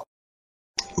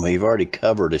 We've already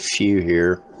covered a few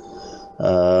here.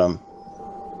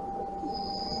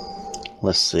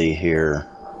 Let's see here.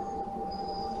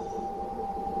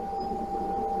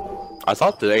 I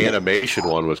thought the animation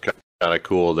one was kind of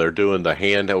cool. They're doing the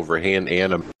hand-over-hand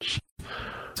animation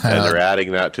And they're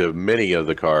adding that to many of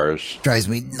the cars. Drives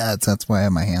me nuts. That's why I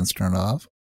have my hands turned off.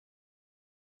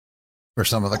 For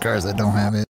some of the cars that don't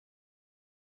have it.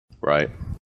 Right.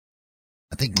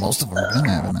 I think most of them are going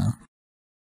to have it now.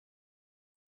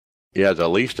 Yeah, there's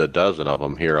at least a dozen of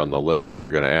them here on the list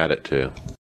we're going to add it to.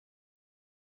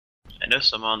 I know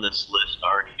some on this list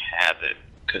already have it,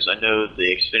 because I know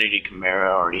the Xfinity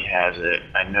Camaro already has it.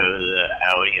 I know the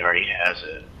Audi already has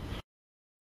it. I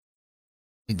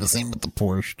think the same with the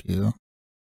Porsche, too.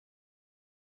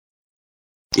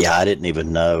 Yeah, I didn't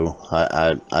even know.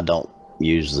 I don't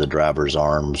use the driver's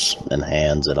arms and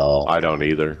hands at all. I don't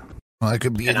either. Well, it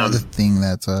could be another thing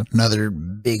that's another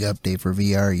big update for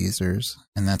VR users,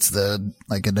 and that's the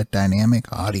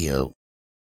dynamic audio.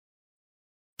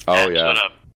 Oh, yeah.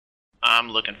 I'm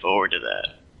looking forward to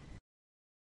that.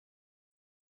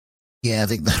 Yeah, I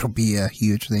think that'll be a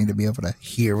huge thing to be able to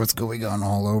hear what's going on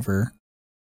all over,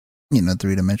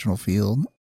 three-dimensional field.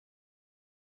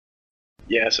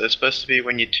 Yeah, so it's supposed to be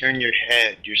when you turn your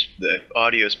head, the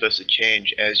audio is supposed to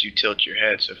change as you tilt your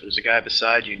head. So if there's a guy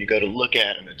beside you and you go to look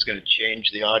at him, it's going to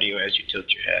change the audio as you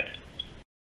tilt your head.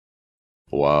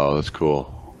 Wow, that's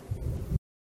cool.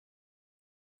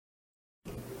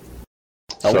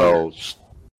 So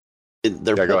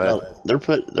they're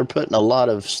putting a lot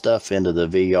of stuff into the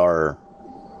VR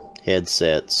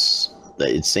headsets.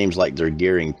 It seems like they're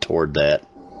gearing toward that.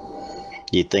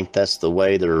 You think that's the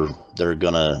way they're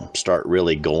gonna start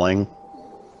really going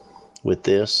with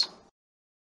this?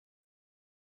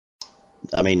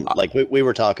 I mean, like we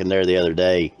were talking there the other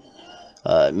day.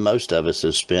 Most of us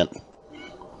have spent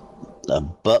a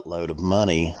buttload of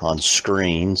money on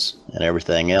screens and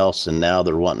everything else, and now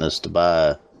they're wanting us to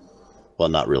buy. Well,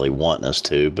 not really wanting us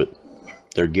to, but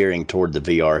they're gearing toward the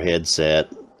VR headset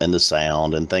and the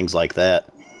sound and things like that.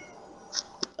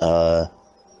 How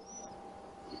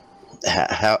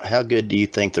good do you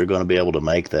think they're going to be able to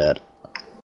make that?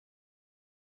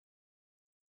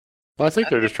 Well, I think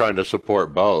they're just trying to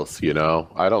support both,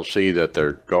 I don't see that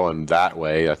they're going that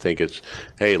way. I think it's,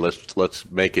 hey, let's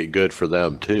make it good for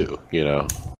them too,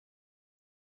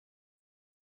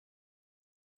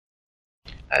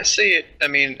 I see it. I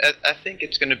mean, I think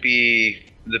it's going to be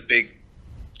the big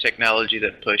technology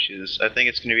that pushes. I think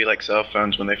it's going to be like cell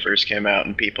phones when they first came out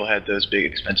and people had those big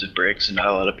expensive bricks and not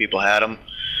a lot of people had them.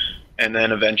 And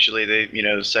then eventually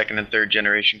the second and third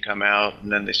generation come out,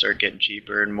 and then they start getting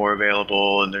cheaper and more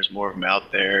available, and there's more of them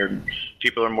out there. And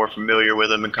people are more familiar with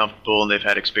them and comfortable, and they've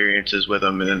had experiences with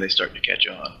them, and then they start to catch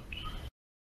on.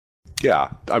 Yeah,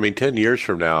 I mean, 10 years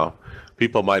from now,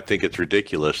 people might think it's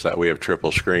ridiculous that we have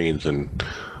triple screens, and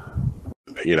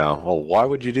well, why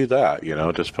would you do that?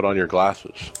 Just put on your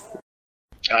glasses.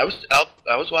 I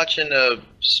was watching a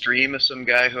stream of some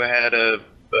guy who had a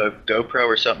GoPro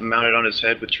or something mounted on his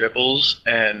head with triples,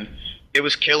 and it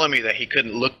was killing me that he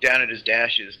couldn't look down at his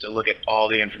dashes to look at all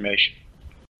the information.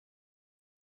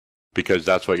 Because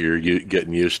that's what you're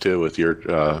getting used to with your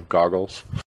goggles?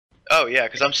 Oh, yeah,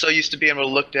 because I'm so used to being able to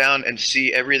look down and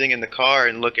see everything in the car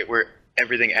and look at where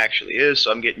everything actually is,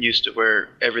 so I'm getting used to where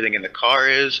everything in the car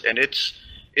is, and it's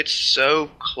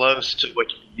so close to what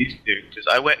you used to. Because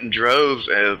I went and drove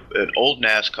an old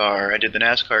NASCAR. I did the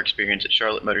NASCAR experience at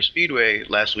Charlotte Motor Speedway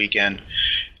last weekend,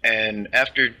 and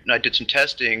after I did some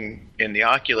testing in the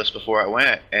Oculus before I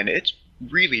went, and it's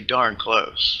really darn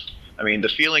close. I mean, the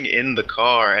feeling in the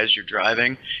car as you're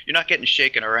driving, you're not getting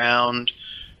shaken around,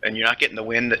 and you're not getting the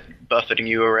wind buffeting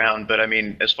you around, but I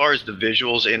mean, as far as the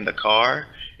visuals in the car,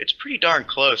 it's pretty darn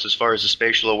close as far as the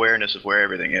spatial awareness of where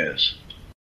everything is.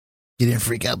 You didn't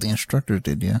freak out the instructor,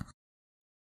 did you?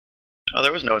 Oh,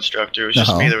 there was no instructor. It was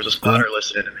just me. There was a spotter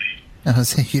listening to me. I was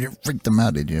saying, you didn't freak them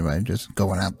out, did you? By just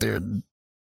going out there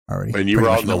already. And you were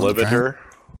on the limiter?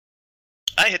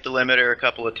 I hit the limiter a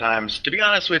couple of times. To be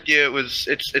honest with you,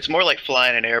 it's more like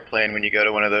flying an airplane when you go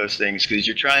to one of those things, because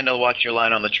you're trying to watch your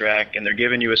line on the track, and they're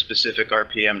giving you a specific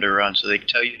RPM to run, so they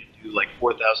tell you to do like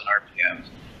 4,000 RPMs,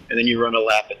 and then you run a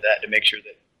lap at that to make sure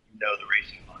that you know the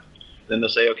racing line. Then they'll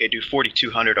say, okay, do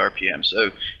 4,200 RPM.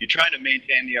 So you're trying to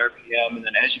maintain the RPM, and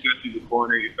then as you go through the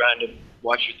corner, you're trying to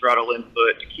watch your throttle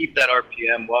input to keep that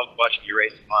RPM while watching your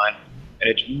racing line. And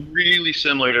it's really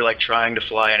similar to like trying to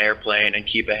fly an airplane and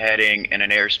keep a heading and an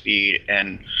airspeed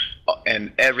and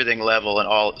everything level and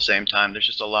all at the same time. There's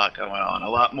just a lot going on, a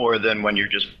lot more than when you're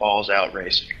just balls out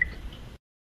racing.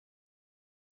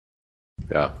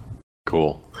 Yeah,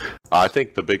 cool. I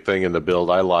think the big thing in the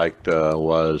build I liked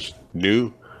was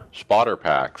new spotter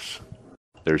packs.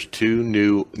 There's two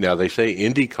new, now they say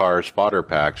IndyCar spotter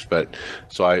packs, but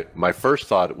so my first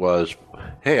thought was,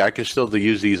 hey, I can still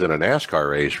use these in a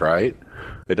NASCAR race, right?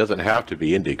 It doesn't have to be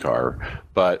IndyCar,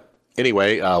 but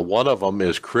Anyway, one of them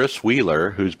is Chris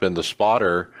Wheeler, who's been the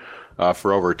spotter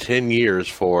for over 10 years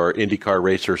for IndyCar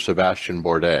racer Sebastian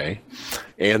Bourdais.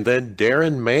 And then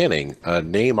Darren Manning, a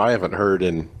name I haven't heard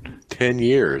in 10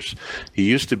 years. He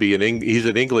used to be he's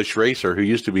an English racer who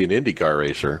used to be an IndyCar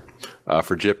racer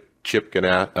for Chip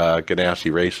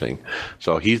Ganassi Racing.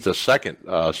 So he's the second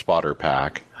spotter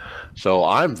pack. So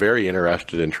I'm very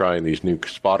interested in trying these new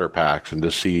spotter packs and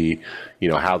to see,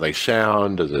 how they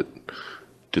sound.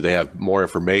 Do they have more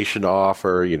information to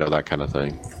offer? That kind of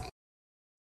thing.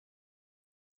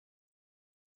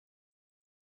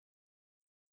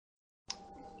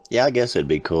 Yeah, I guess it'd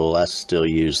be cool. I still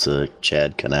use the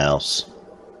Chad Knaus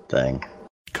thing.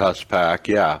 Cuss pack,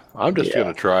 yeah. I'm just going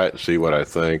to try it and see what I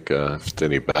think, if it's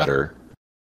any better.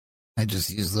 I just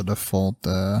use the default,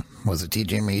 was it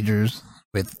TJ Majors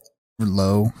with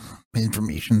low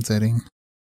information setting.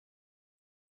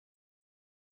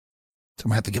 So I'm going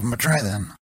to have to give them a try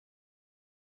then.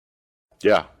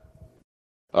 Yeah.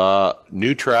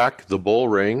 New track, the Bull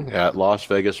Ring at Las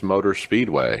Vegas Motor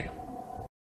Speedway.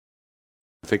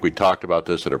 I think we talked about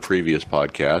this at a previous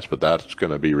podcast, but that's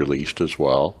going to be released as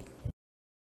well.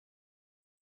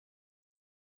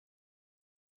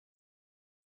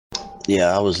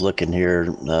 Yeah, I was looking here.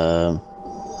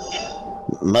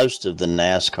 Most of the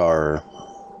NASCAR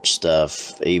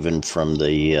stuff, even from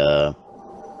the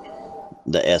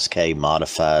SK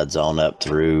modifieds on up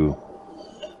through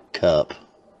Cup,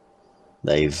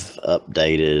 they've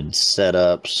updated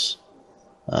setups.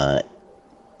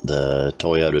 The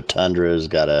Toyota Tundra's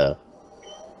got a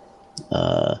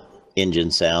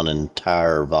engine sound and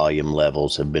tire volume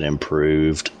levels have been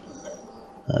improved.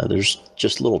 There's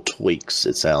just little tweaks,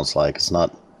 it sounds like. It's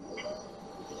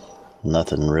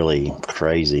nothing really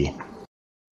crazy.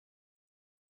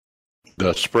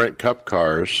 The Sprint Cup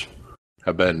cars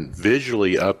have been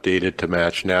visually updated to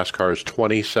match NASCAR's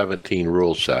 2017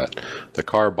 rule set. The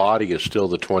car body is still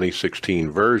the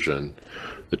 2016 version.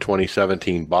 The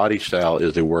 2017 body style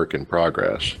is a work in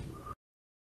progress.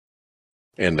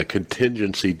 And the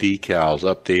contingency decals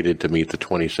updated to meet the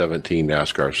 2017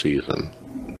 NASCAR season.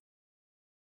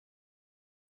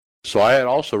 So I had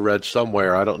also read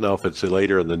somewhere, I don't know if it's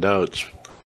later in the notes,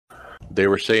 they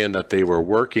were saying that they were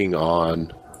working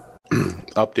on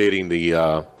updating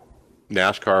the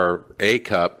NASCAR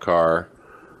A-Cup car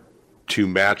to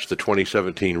match the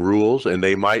 2017 rules, and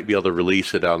they might be able to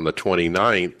release it on the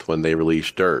 29th when they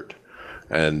release Dirt,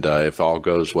 and if all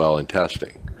goes well in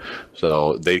testing.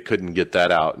 So they couldn't get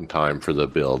that out in time for the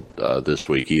build this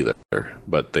week either,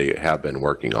 but they have been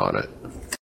working on it.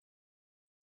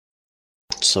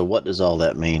 So what does all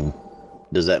that mean?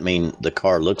 Does that mean the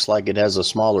car looks like it has a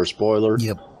smaller spoiler?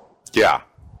 Yep. Yeah.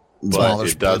 Smaller But it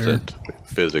splitter. doesn't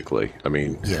physically. I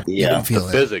mean, Yeah. Yeah. The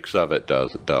physics of it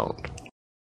don't.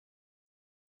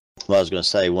 Well, I was going to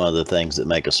say one of the things that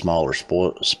make a smaller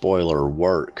spoiler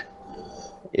work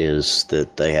is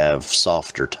that they have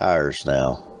softer tires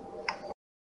now.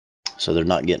 So they're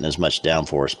not getting as much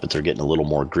downforce, but they're getting a little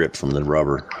more grip from the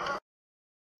rubber.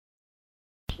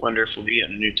 Wonder if we'll be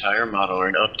getting a new tire model or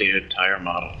an updated tire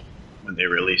model when they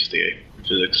release the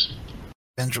physics.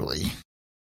 Eventually. I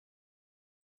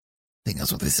think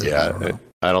that's what they said. Yeah,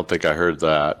 I don't think I heard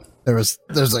that. There's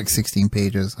like 16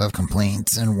 pages of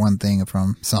complaints and one thing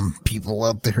from some people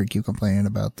out there keep complaining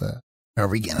about are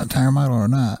we getting a tire model or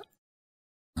not?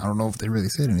 I don't know if they really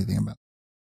said anything about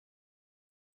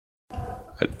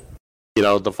it.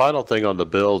 The final thing on the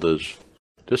build is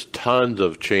just tons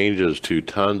of changes to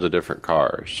tons of different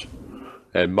cars.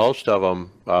 And most of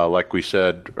them, like we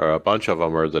said, a bunch of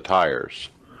them are the tires.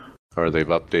 Or they've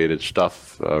updated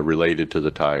stuff related to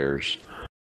the tires.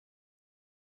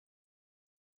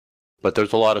 But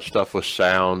there's a lot of stuff with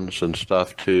sounds and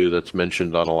stuff, too, that's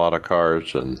mentioned on a lot of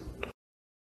cars. And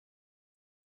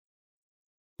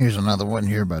Here's another one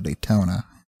here about Daytona.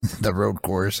 The road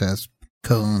course has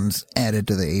cones added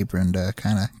to the apron to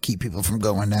kind of keep people from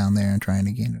going down there and trying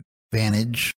to gain an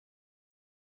advantage.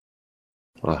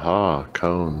 Aha,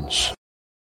 cones.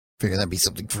 Figure that'd be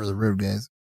something for the road guys.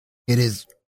 It is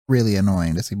really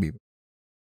annoying to see people.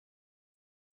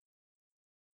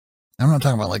 I'm not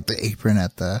talking about like the apron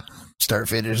at the start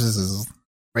finish. This is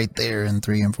right there in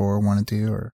 3 and 4, 1 and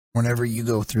 2, or whenever you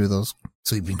go through those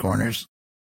sweeping corners.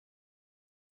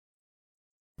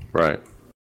 Right.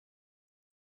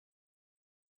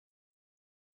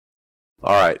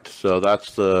 All right, so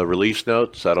that's the release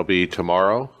notes. That'll be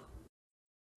tomorrow.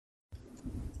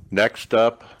 Next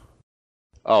up,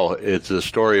 it's a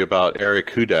story about Eric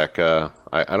Hudek.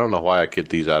 I don't know why I get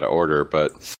these out of order,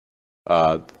 but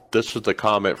this is the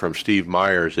comment from Steve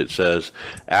Myers. It says,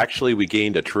 actually, we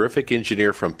gained a terrific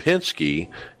engineer from Penske,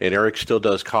 and Eric still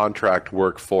does contract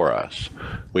work for us.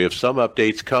 We have some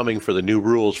updates coming for the new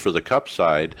rules for the Cup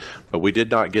side, but we did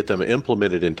not get them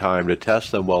implemented in time to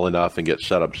test them well enough and get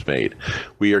setups made.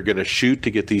 We are going to shoot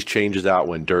to get these changes out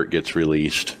when dirt gets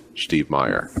released. Steve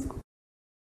Meyer.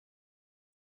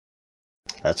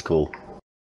 That's cool.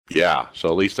 Yeah, so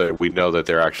at least we know that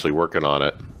they're actually working on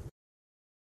it.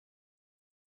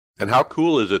 And how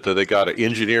cool is it that they got an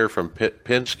engineer from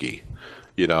Penske,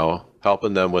 you know,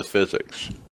 helping them with physics?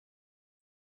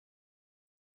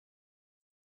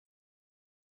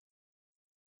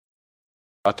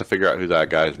 I have to figure out who that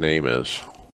guy's name is.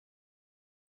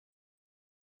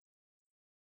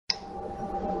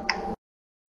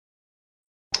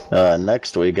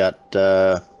 Next, we got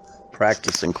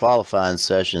practice and qualifying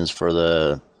sessions for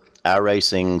the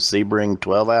iRacing Sebring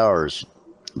 12 hours.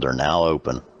 They're now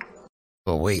open.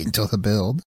 We'll wait until the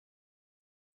build.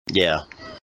 Yeah.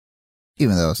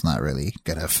 Even though it's not really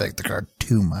going to affect the car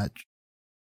too much.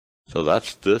 So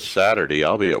that's this Saturday.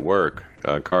 I'll be at work.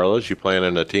 Carlos, you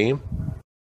planning a team?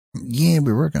 Yeah,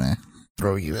 we were going to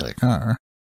throw you in a car.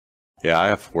 Yeah, I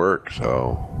have work,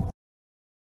 so...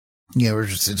 Yeah, we're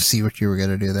just to see what you were going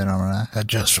to do, then I'm going to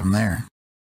adjust from there.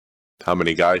 How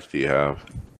many guys do you have?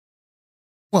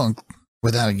 Well,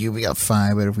 without you, we got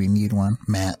 5, but if we need one,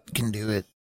 Matt can do it.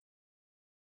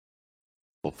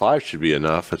 Well, 5 should be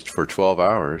enough. It's for 12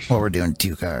 hours. Well, we're doing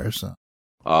 2 cars, so.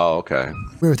 Oh, okay.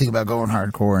 We were thinking about going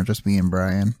hardcore and just me and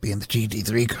Brian being the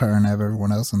GT3 car and have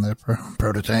everyone else in the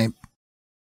prototype.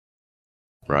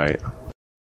 Right.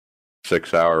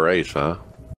 6-hour race, huh?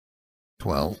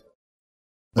 12.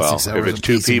 Well, if it's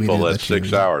 2 people, that's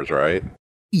 6 hours, right?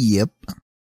 Yep.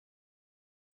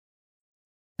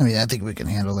 I mean, I think we can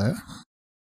handle that.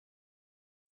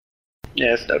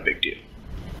 Yeah, it's no big deal.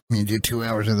 I mean, do 2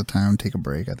 hours at a time, take a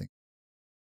break, I think.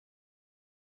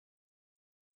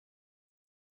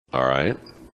 All right.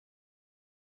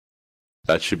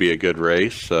 That should be a good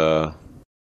race.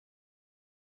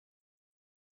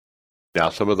 Now,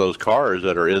 some of those cars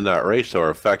that are in that race are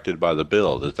affected by the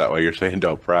build. Is that why you're saying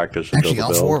don't practice until Actually, the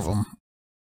all build? 4 of them.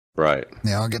 Right.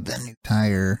 They all get that new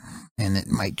tire, and it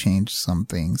might change some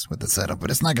things with the setup, but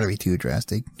it's not going to be too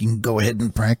drastic. You can go ahead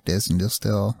and practice, and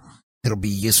it'll be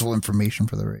useful information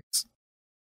for the race.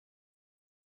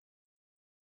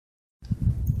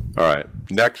 All right.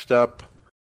 Next up,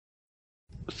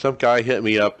 some guy hit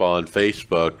me up on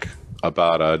Facebook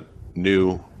about a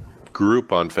new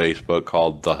group on Facebook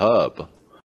called The Hub,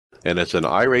 and it's an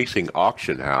iRacing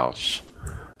auction house.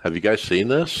 Have you guys seen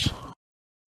this?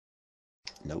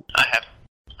 Nope.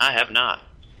 I have not.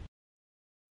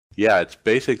 Yeah, it's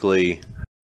basically,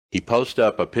 he posts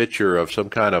up a picture of some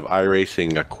kind of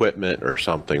iRacing equipment or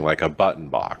something, like a button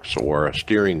box or a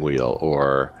steering wheel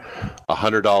or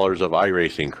 $100 of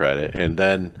iRacing credit, and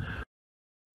then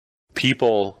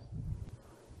people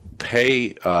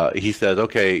pay. He says,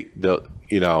 okay,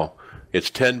 it's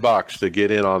 $10 to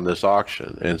get in on this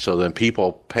auction, and so then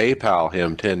people PayPal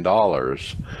him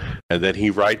 $10, and then he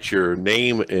writes your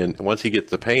name in. Once he gets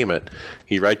the payment,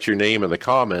 he writes your name in the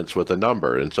comments with a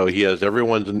number, and so he has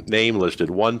everyone's name listed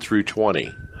 1 through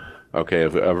 20. Okay,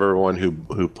 of everyone who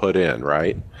put in,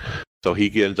 right? So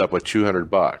he ends up with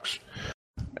 $200,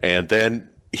 and then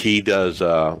he does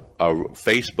a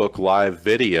Facebook Live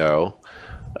video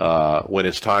when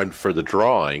it's time for the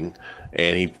drawing.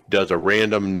 And he does a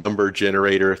random number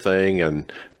generator thing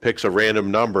and picks a random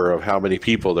number of how many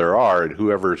people there are, and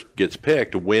whoever gets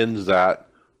picked wins that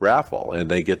raffle,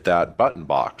 and they get that button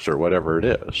box or whatever it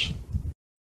is.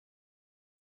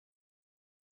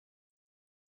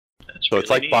 So it's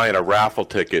like buying a raffle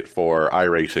ticket for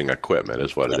iRacing equipment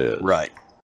is what it is. Right.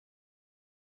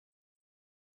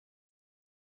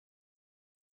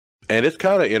 And it's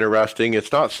kind of interesting.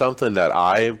 It's not something that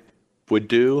I would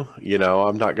do,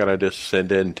 I'm not going to just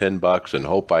send in $10 and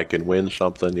hope I can win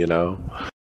something,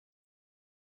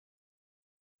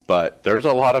 But there's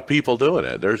a lot of people doing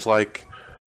it. There's like,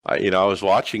 I was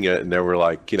watching it and there were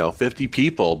like, 50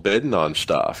 people bidding on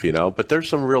stuff, but there's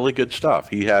some really good stuff.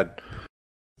 He had,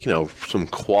 some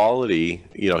quality,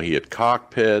 he had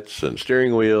cockpits and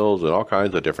steering wheels and all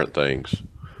kinds of different things.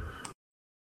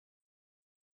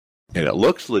 And it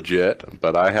looks legit,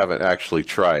 but I haven't actually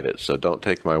tried it, so don't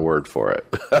take my word for it.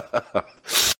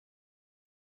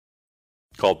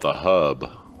 Called The Hub.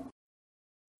 All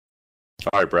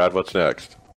right, Brad, what's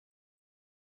next?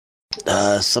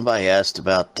 Somebody asked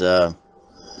about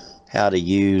how to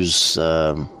use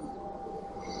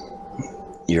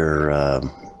your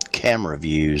camera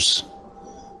views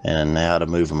and how to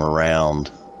move them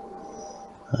around.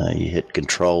 You hit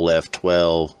Control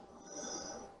F12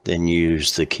 Then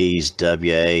use the keys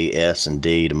W, A, S, and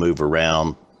D to move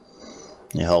around.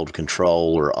 You hold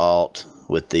Control or Alt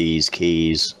with these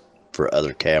keys for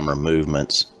other camera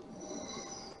movements.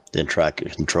 Then try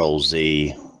Control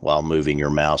Z while moving your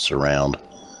mouse around.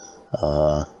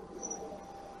 I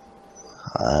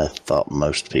thought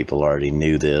most people already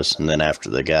knew this. And then after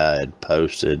the guy had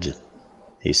posted,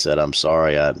 he said, "I'm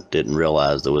sorry, I didn't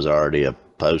realize there was already a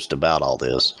post about all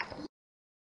this."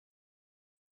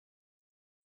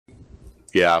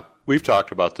 Yeah, we've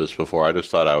talked about this before. I just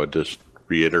thought I would just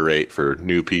reiterate for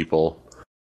new people.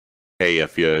 Hey,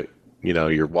 if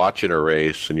you're watching a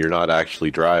race and you're not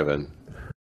actually driving,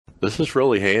 this is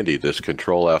really handy, this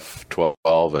Control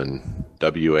F12 and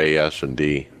WAS and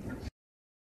D.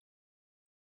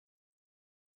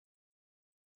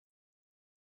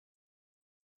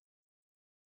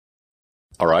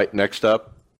 All right, next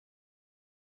up.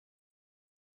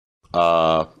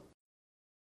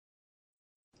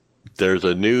 There's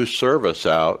a new service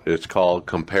out. It's called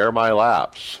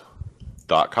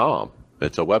CompareMyLaps.com.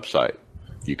 It's a website.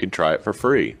 You can try it for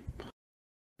free.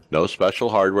 No special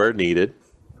hardware needed.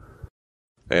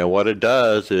 And what it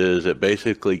does is it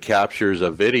basically captures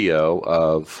a video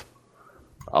of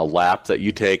a lap that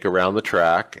you take around the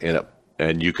track,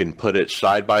 and you can put it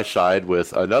side by side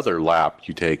with another lap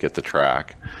you take at the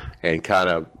track and kind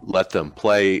of let them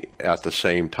play at the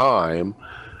same time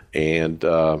and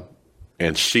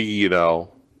see,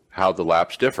 how the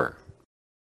laps differ.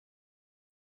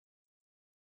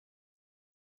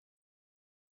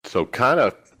 So kind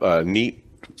of a neat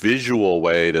visual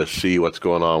way to see what's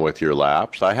going on with your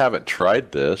laps. I haven't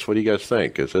tried this. What do you guys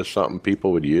think? Is this something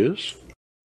people would use?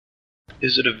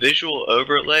 Is it a visual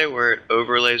overlay where it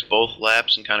overlays both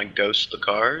laps and kind of ghosts the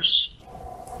cars?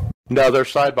 No, they're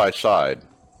side by side.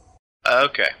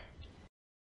 Okay.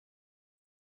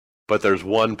 But there's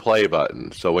one play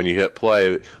button. So when you hit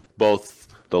play, both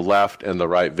the left and the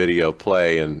right video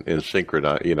play and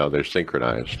synchronize, they're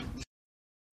synchronized.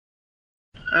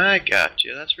 I got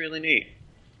you. That's really neat.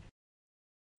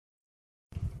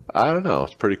 I don't know.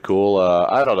 It's pretty cool.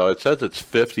 I don't know. It says it's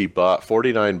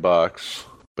 $49,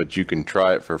 but you can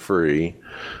try it for free.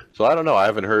 So I don't know. I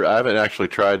haven't actually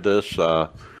tried this.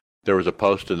 There was a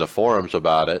post in the forums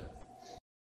about it,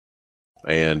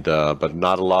 and but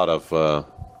not a lot of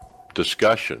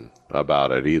discussion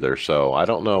about it either. So I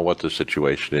don't know what the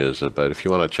situation is. But if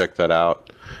you want to check that out,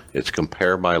 it's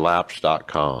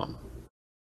CompareMyLaps.com.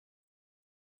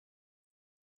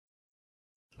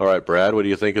 All right, Brad, what do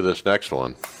you think of this next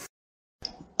one?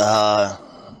 Golly,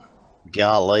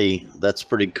 that's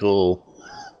pretty cool.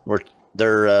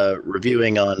 They're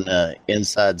reviewing on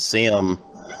Inside Sim,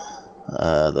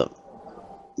 the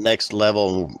next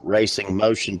level racing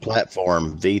motion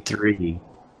platform V3.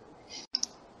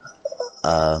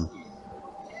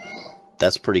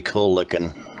 That's pretty cool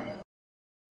looking.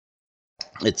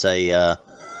 It's a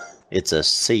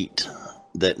seat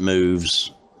that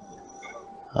moves.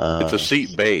 It's a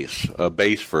seat base, a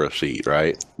base for a seat,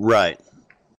 right? Right.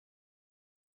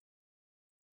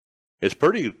 It's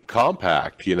pretty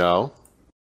compact,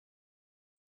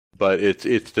 but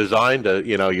it's designed to,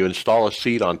 you install a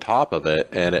seat on top of it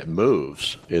and it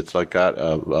moves. It's like got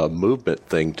a movement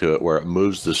thing to it where it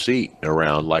moves the seat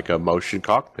around like a motion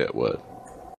cockpit would.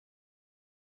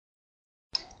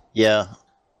 Yeah.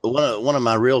 One of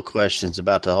my real questions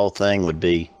about the whole thing would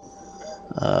be,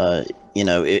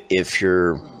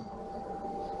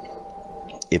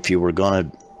 if you were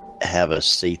going to have a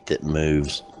seat that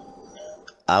moves,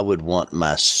 I would want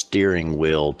my steering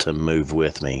wheel to move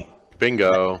with me.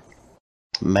 Bingo.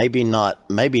 Maybe not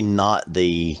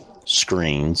the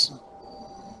screens.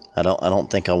 I don't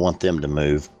think I want them to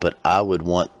move, but I would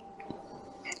want,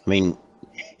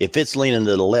 if it's leaning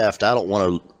to the left, I don't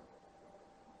want to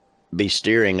be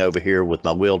steering over here with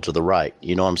my wheel to the right.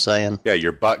 You know what I'm saying? Yeah,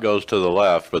 your butt goes to the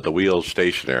left, but the wheel's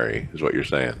stationary, is what you're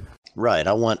saying. Right.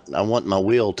 I want my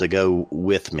wheel to go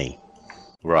with me.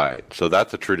 Right. So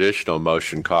that's a traditional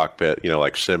motion cockpit,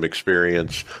 like Sim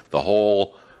Experience. The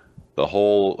whole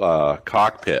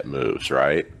cockpit moves,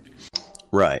 right?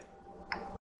 Right.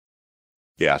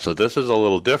 Yeah, so this is a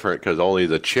little different because only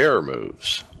the chair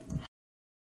moves.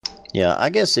 Yeah, I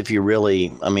guess if you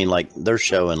really, they're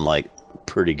showing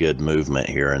pretty good movement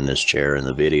here in this chair in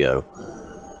the video.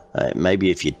 Maybe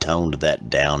if you toned that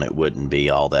down, it wouldn't be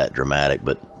all that dramatic,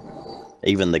 but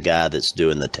even the guy that's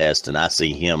doing the test, and I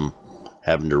see him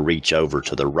having to reach over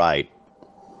to the right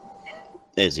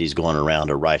as he's going around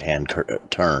a right-hand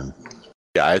turn.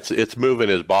 Yeah, it's moving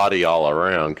his body all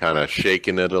around, kind of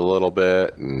shaking it a little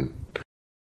bit. And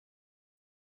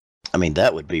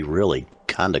that would be really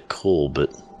kind of cool,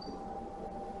 but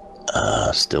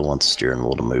Still want the steering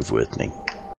wheel to move with me.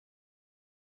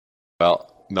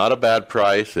 Well, not a bad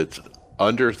price. It's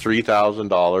under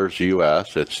 $3,000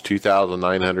 US. It's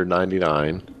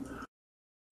 $2,999.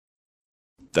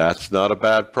 That's not a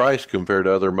bad price compared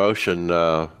to other motion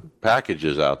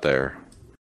packages out there.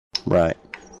 Right.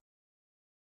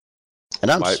 And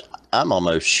I'm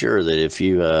almost sure that if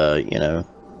you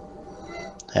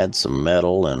had some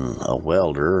metal and a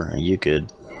welder, you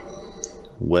could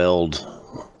weld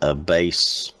a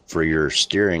base for your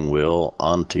steering wheel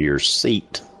onto your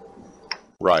seat.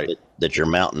 Right. That you're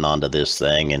mounting onto this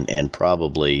thing, and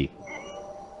probably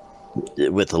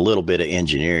with a little bit of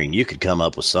engineering, you could come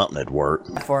up with something that'd work.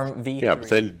 Platform V3. Yeah, but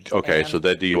then, okay, so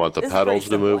then do you want the pedals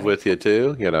to move with you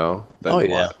too? You know? Oh,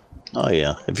 yeah. Oh,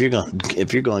 yeah. If you're going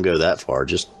to go that far,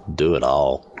 just do it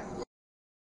all.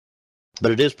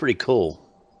 But it is pretty cool.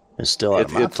 It's still out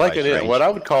of my It's like price range. what I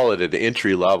would call it an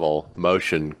entry-level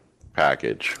motion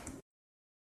package.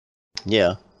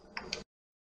 Yeah.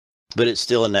 But it's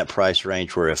still in that price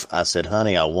range where if I said,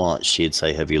 honey, I want, she'd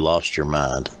say, have you lost your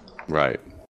mind? Right.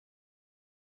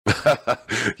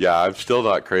 Yeah, I'm still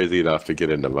not crazy enough to get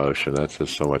into motion. That's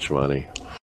just so much money.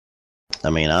 I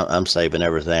mean, I'm saving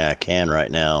everything I can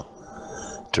right now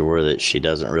to where that she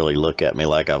doesn't really look at me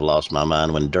like I've lost my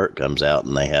mind when Dirt comes out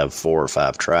and they have 4 or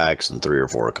 5 tracks and 3 or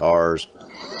 4 cars.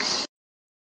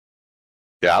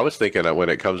 Yeah, I was thinking that when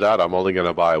it comes out, I'm only going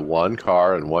to buy 1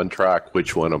 car and 1 track.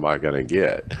 Which one am I going to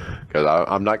get? Because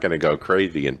I'm not going to go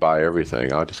crazy and buy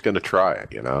everything. I'm just going to try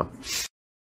it, you know?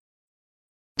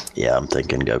 Yeah, I'm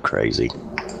thinking go crazy.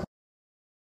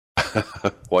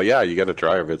 Well, yeah, you got to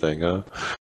try everything, huh?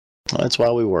 Well, that's why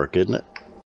we work, isn't it?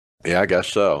 Yeah, I guess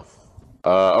so.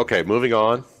 Okay, moving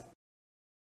on.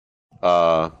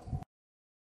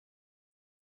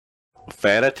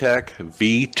 Fanatec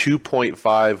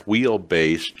V2.5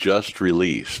 wheelbase just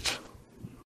released.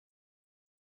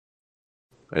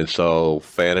 And so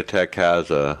Fanatec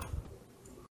has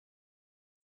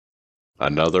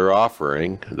another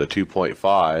offering, the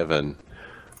 2.5, and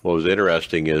what was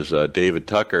interesting is David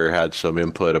Tucker had some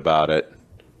input about it.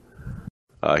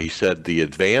 He said the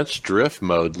advanced drift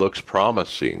mode looks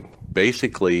promising.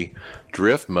 Basically,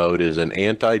 drift mode is an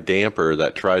anti-damper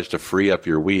that tries to free up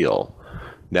your wheel.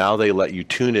 Now they let you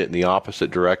tune it in the opposite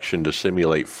direction to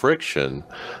simulate friction,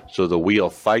 so the wheel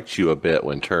fights you a bit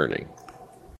when turning.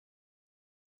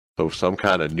 So some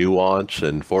kind of nuance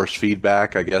and force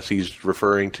feedback, I guess he's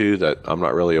referring to, that I'm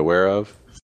not really aware of.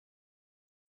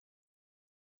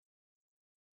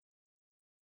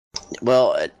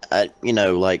 Well,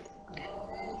 like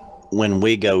when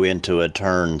we go into a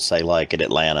turn, say like at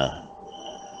Atlanta,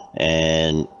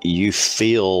 and you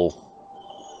feel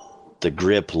the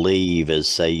grip leave as,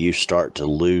 say, you start to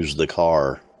lose the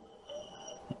car.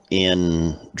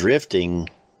 In drifting,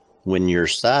 when you're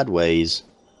sideways,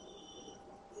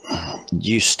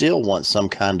 you still want some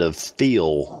kind of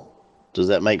feel. Does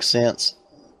that make sense?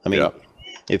 I mean, Yeah.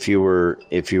 if you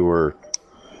were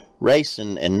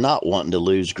racing and not wanting to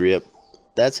lose grip,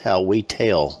 that's how we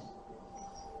tell.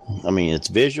 I mean, it's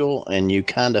visual, and you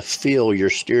kind of feel your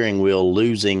steering wheel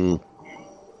losing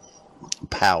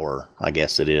power, I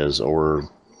guess it is, or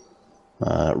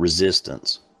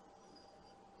resistance.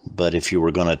 But if you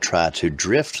were going to try to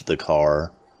drift the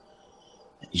car,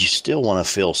 you still want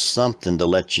to feel something to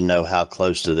let you know how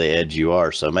close to the edge you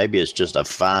are. So maybe it's just a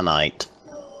finite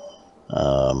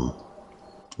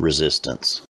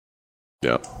resistance.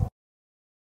 Yep.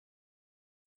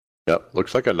 Yep.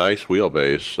 Looks like a nice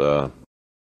wheelbase.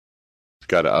 It's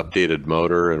got an updated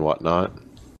motor and whatnot.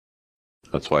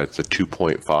 That's why it's a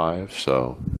 2.5.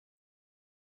 So,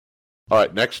 all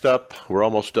right. Next up, we're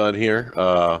almost done here.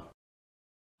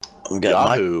 We got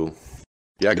Yahoo.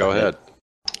 Yeah, go ahead.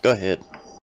 Go ahead.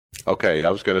 Okay, I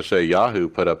was going to say Yahoo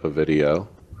put up a video,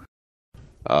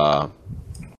 and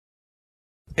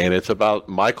it's about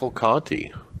Michael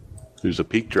Conti, who's a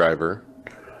peak driver,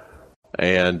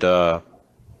 and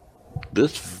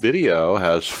this video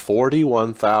has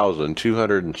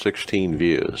 41,216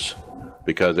 views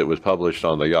because it was published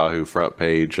on the Yahoo front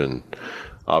page, and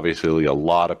obviously a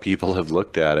lot of people have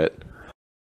looked at it.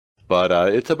 But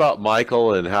it's about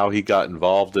Michael and how he got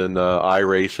involved in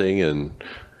iRacing and,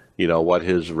 you know, what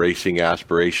his racing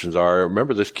aspirations are.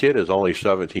 Remember, this kid is only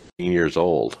 17 years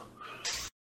old.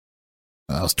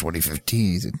 That was 2015.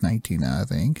 He's at 19 now, I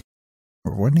think.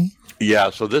 Or wasn't he? Yeah,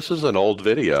 so this is an old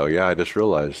video. Yeah, I just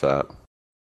realized that.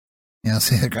 Yeah,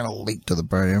 see, they're kind of leaked to the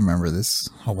party. I remember this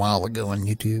a while ago on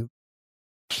YouTube.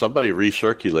 Somebody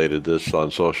recirculated this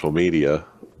on social media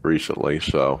recently,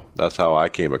 so that's how I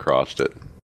came across it.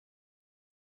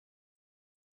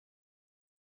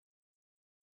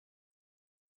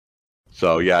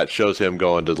 So, yeah, it shows him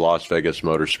going to the Las Vegas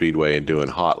Motor Speedway and doing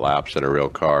hot laps in a real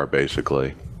car,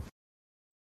 basically.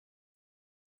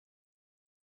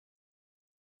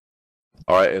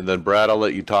 All right, and then, Brad, I'll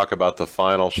let you talk about the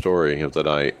final story of the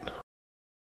night.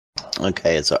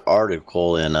 Okay, it's an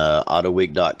article in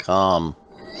autoweek.com.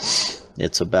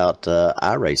 It's about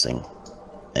iRacing.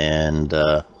 And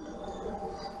to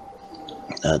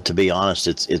be honest,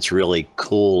 it's really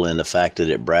cool in the fact that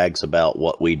it brags about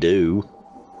what we do.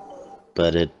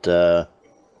 But it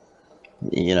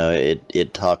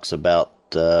talks about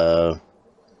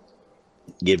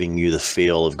giving you the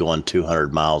feel of going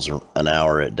 200 miles an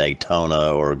hour at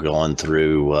Daytona or going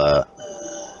through Eau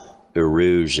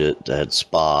Rouge at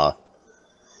Spa,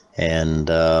 and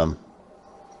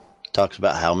talks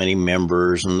about how many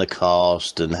members and the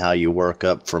cost and how you work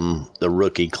up from the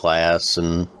rookie class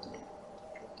and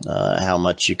how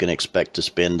much you can expect to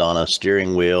spend on a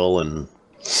steering wheel and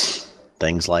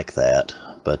things like that.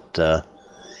 But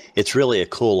it's really a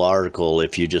cool article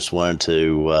if you just wanted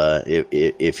to,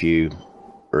 if you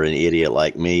are an idiot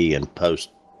like me and post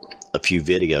a few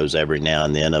videos every now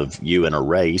and then of you in a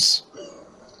race,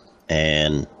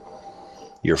 and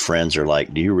your friends are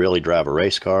like, do you really drive a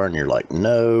race car? And you're like,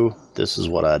 no, this is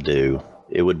what I do.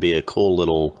 It would be a cool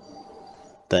little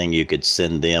thing you could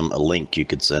send them, a link you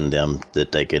could send them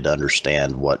that they could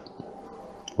understand what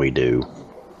we do.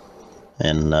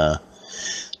 And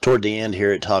toward the end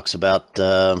here, it talks about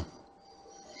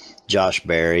Josh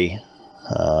Berry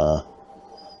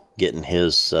getting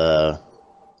his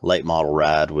late model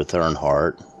ride with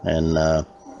Earnhardt, and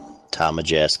Ty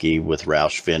Majeski with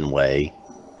Roush Fenway,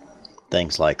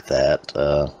 things like that.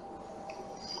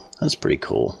 That's pretty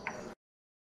cool.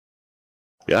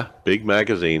 Yeah, big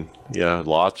magazine. Yeah,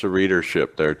 lots of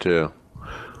readership there too.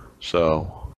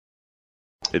 So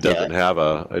it doesn't have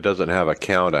a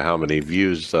count of how many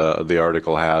views the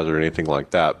article has or anything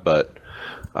like that. But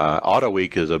Auto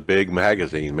Week is a big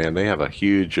magazine, man. They have a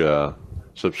huge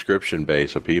subscription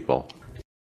base of people.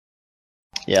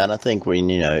 Yeah, and I think when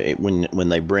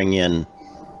they bring in,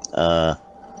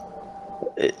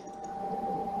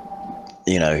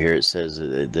 here it says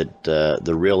that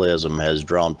the realism has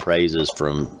drawn praises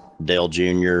from Dale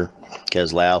Jr.,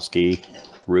 Keselowski,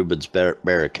 Rubens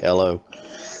Barrichello.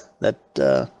 That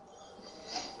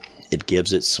it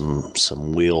gives it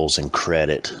some wheels and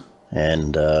credit.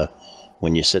 And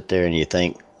when you sit there and you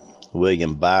think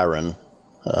William Byron,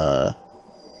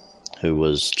 who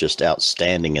was just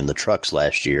outstanding in the trucks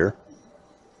last year,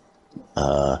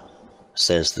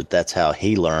 says that that's how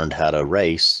he learned how to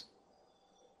race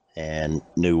and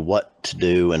knew what to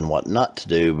do and what not to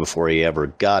do before he ever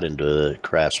got into the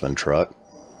Craftsman truck.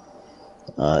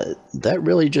 That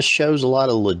really just shows a lot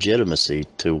of legitimacy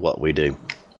to what we do.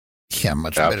 Yeah,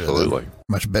 much Absolutely.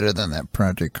 better than that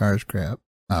Project Cars crap.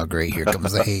 Oh, great! Here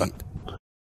comes the hate.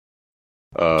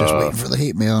 Just waiting for the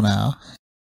hate mail now.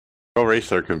 Go race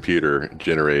their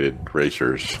computer-generated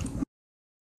racers.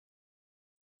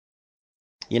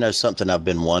 Something I've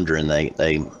been wondering.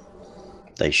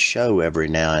 They show every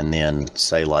now and then,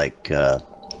 say like the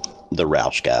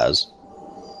Roush guys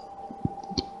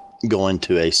going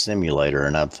to a simulator,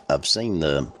 and I've seen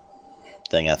the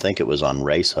thing. I think it was on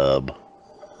Race Hub,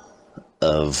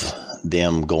 of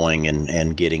them going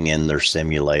and getting in their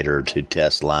simulator to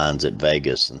test lines at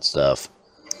Vegas and stuff.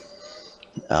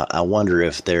 I wonder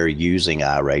if they're using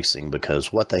iRacing,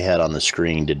 because what they had on the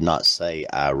screen did not say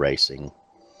iRacing,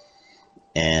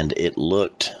 and it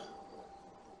looked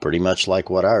pretty much like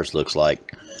what ours looks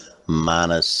like,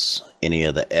 minus any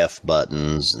of the F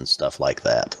buttons and stuff like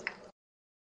that.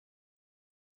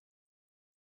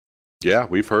 Yeah,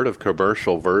 we've heard of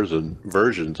commercial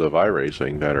versions of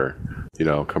iRacing that are,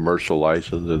 commercial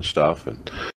license and stuff. And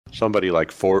somebody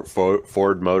like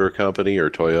Ford Motor Company or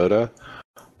Toyota,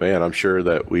 man, I'm sure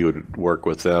that we would work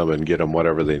with them and get them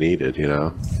whatever they needed,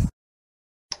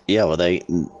 Yeah, well,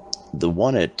 the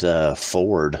one at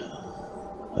Ford,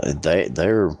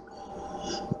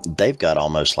 they've got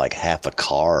almost like half a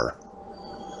car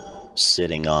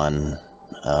sitting on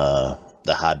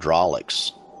the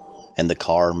hydraulics, and the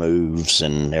car moves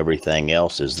and everything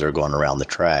else as they're going around the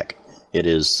track. It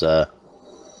is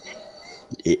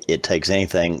it takes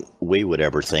anything we would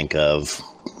ever think of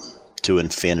to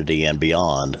infinity and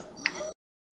beyond.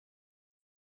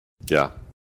 Yeah.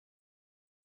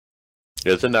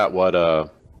 Isn't that what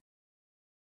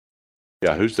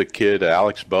who's the kid,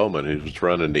 Alex Bowman, who's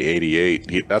running the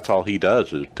 88? That's all he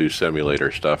does is do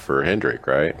simulator stuff for Hendrick,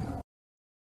 right?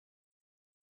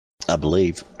 I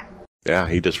believe. Yeah,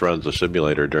 he just runs the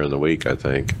simulator during the week, I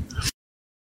think.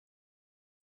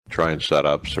 Trying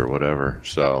setups or whatever.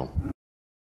 So,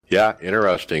 Yeah,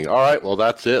 interesting. All right, well,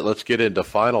 that's it. Let's get into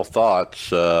final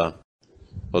thoughts.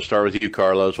 Let's start with you,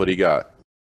 Carlos. What do you got?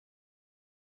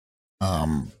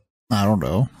 I don't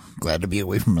know. Glad to be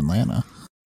away from Atlanta.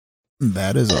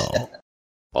 That is all.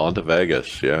 On to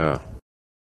Vegas, yeah.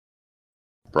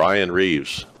 Brian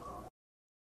Reeves.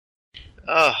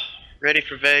 Oh, ready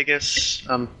for Vegas.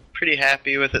 I'm pretty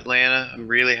happy with Atlanta. I'm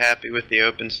really happy with the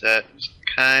open set. Was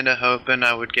kind of hoping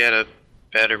I would get a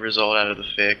better result out of the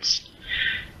fix.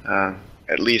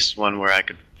 At least one where I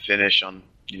could finish on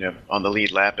the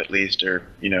lead lap at least, or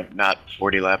not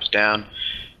 40 laps down.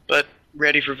 But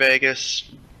ready for Vegas.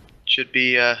 Should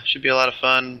be a lot of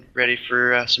fun. Ready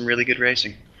for some really good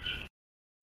racing.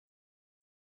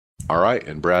 All right,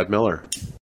 and Brad Miller.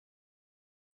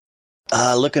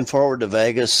 Looking forward to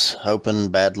Vegas, hoping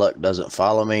bad luck doesn't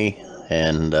follow me,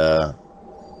 and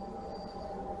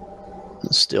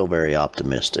still very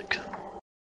optimistic.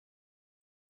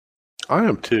 I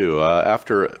am too.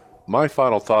 After my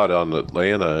final thought on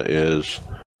Atlanta is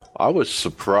I was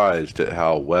surprised at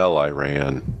how well I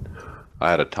ran. I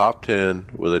had a top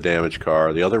 10 with a damaged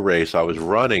car. The other race, I was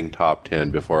running top 10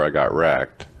 before I got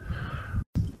wrecked.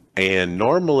 And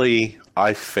normally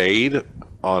I fade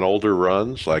on older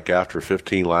runs, like after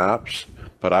 15 laps,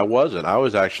 but I wasn't. I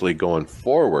was actually going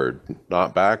forward,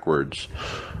 not backwards,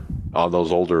 on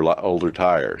those older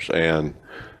tires. And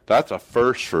that's a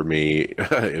first for me,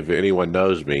 if anyone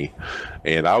knows me.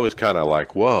 And I was kind of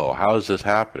like, whoa, how is this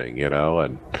happening,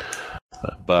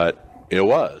 but it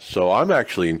was. So I'm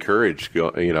actually encouraged,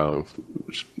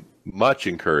 much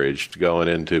encouraged going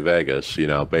into Vegas,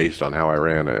 based on how I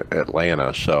ran at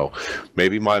Atlanta. So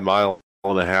maybe my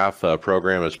mile-and-a-half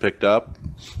program has picked up,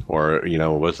 or,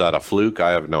 was that a fluke?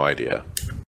 I have no idea.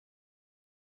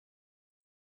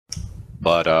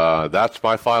 But that's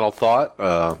my final thought.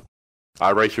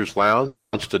 iRacers Lounge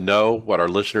wants to know what our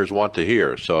listeners want to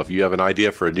hear. So if you have an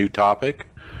idea for a new topic,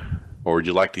 or would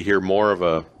you like to hear more of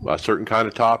a certain kind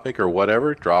of topic or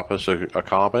whatever, drop us a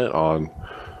comment on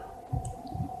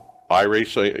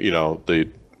iRacing, the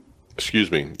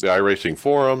iRacing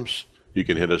forums. You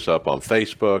can hit us up on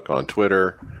Facebook, on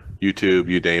Twitter, YouTube,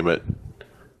 you name it,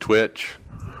 Twitch.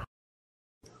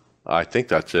 I think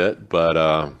that's it. But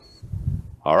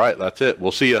all right, that's it.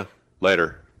 We'll see you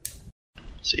later.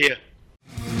 See ya.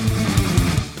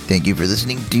 Thank you for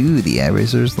listening to the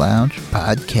iRacers Lounge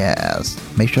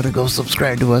podcast. Make sure to go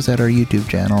subscribe to us at our YouTube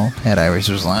channel at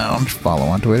iRacers Lounge. Follow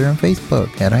on Twitter and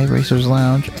Facebook at iRacers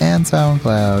Lounge and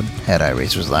SoundCloud at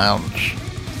iRacers Lounge.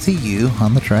 See you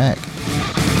on the track.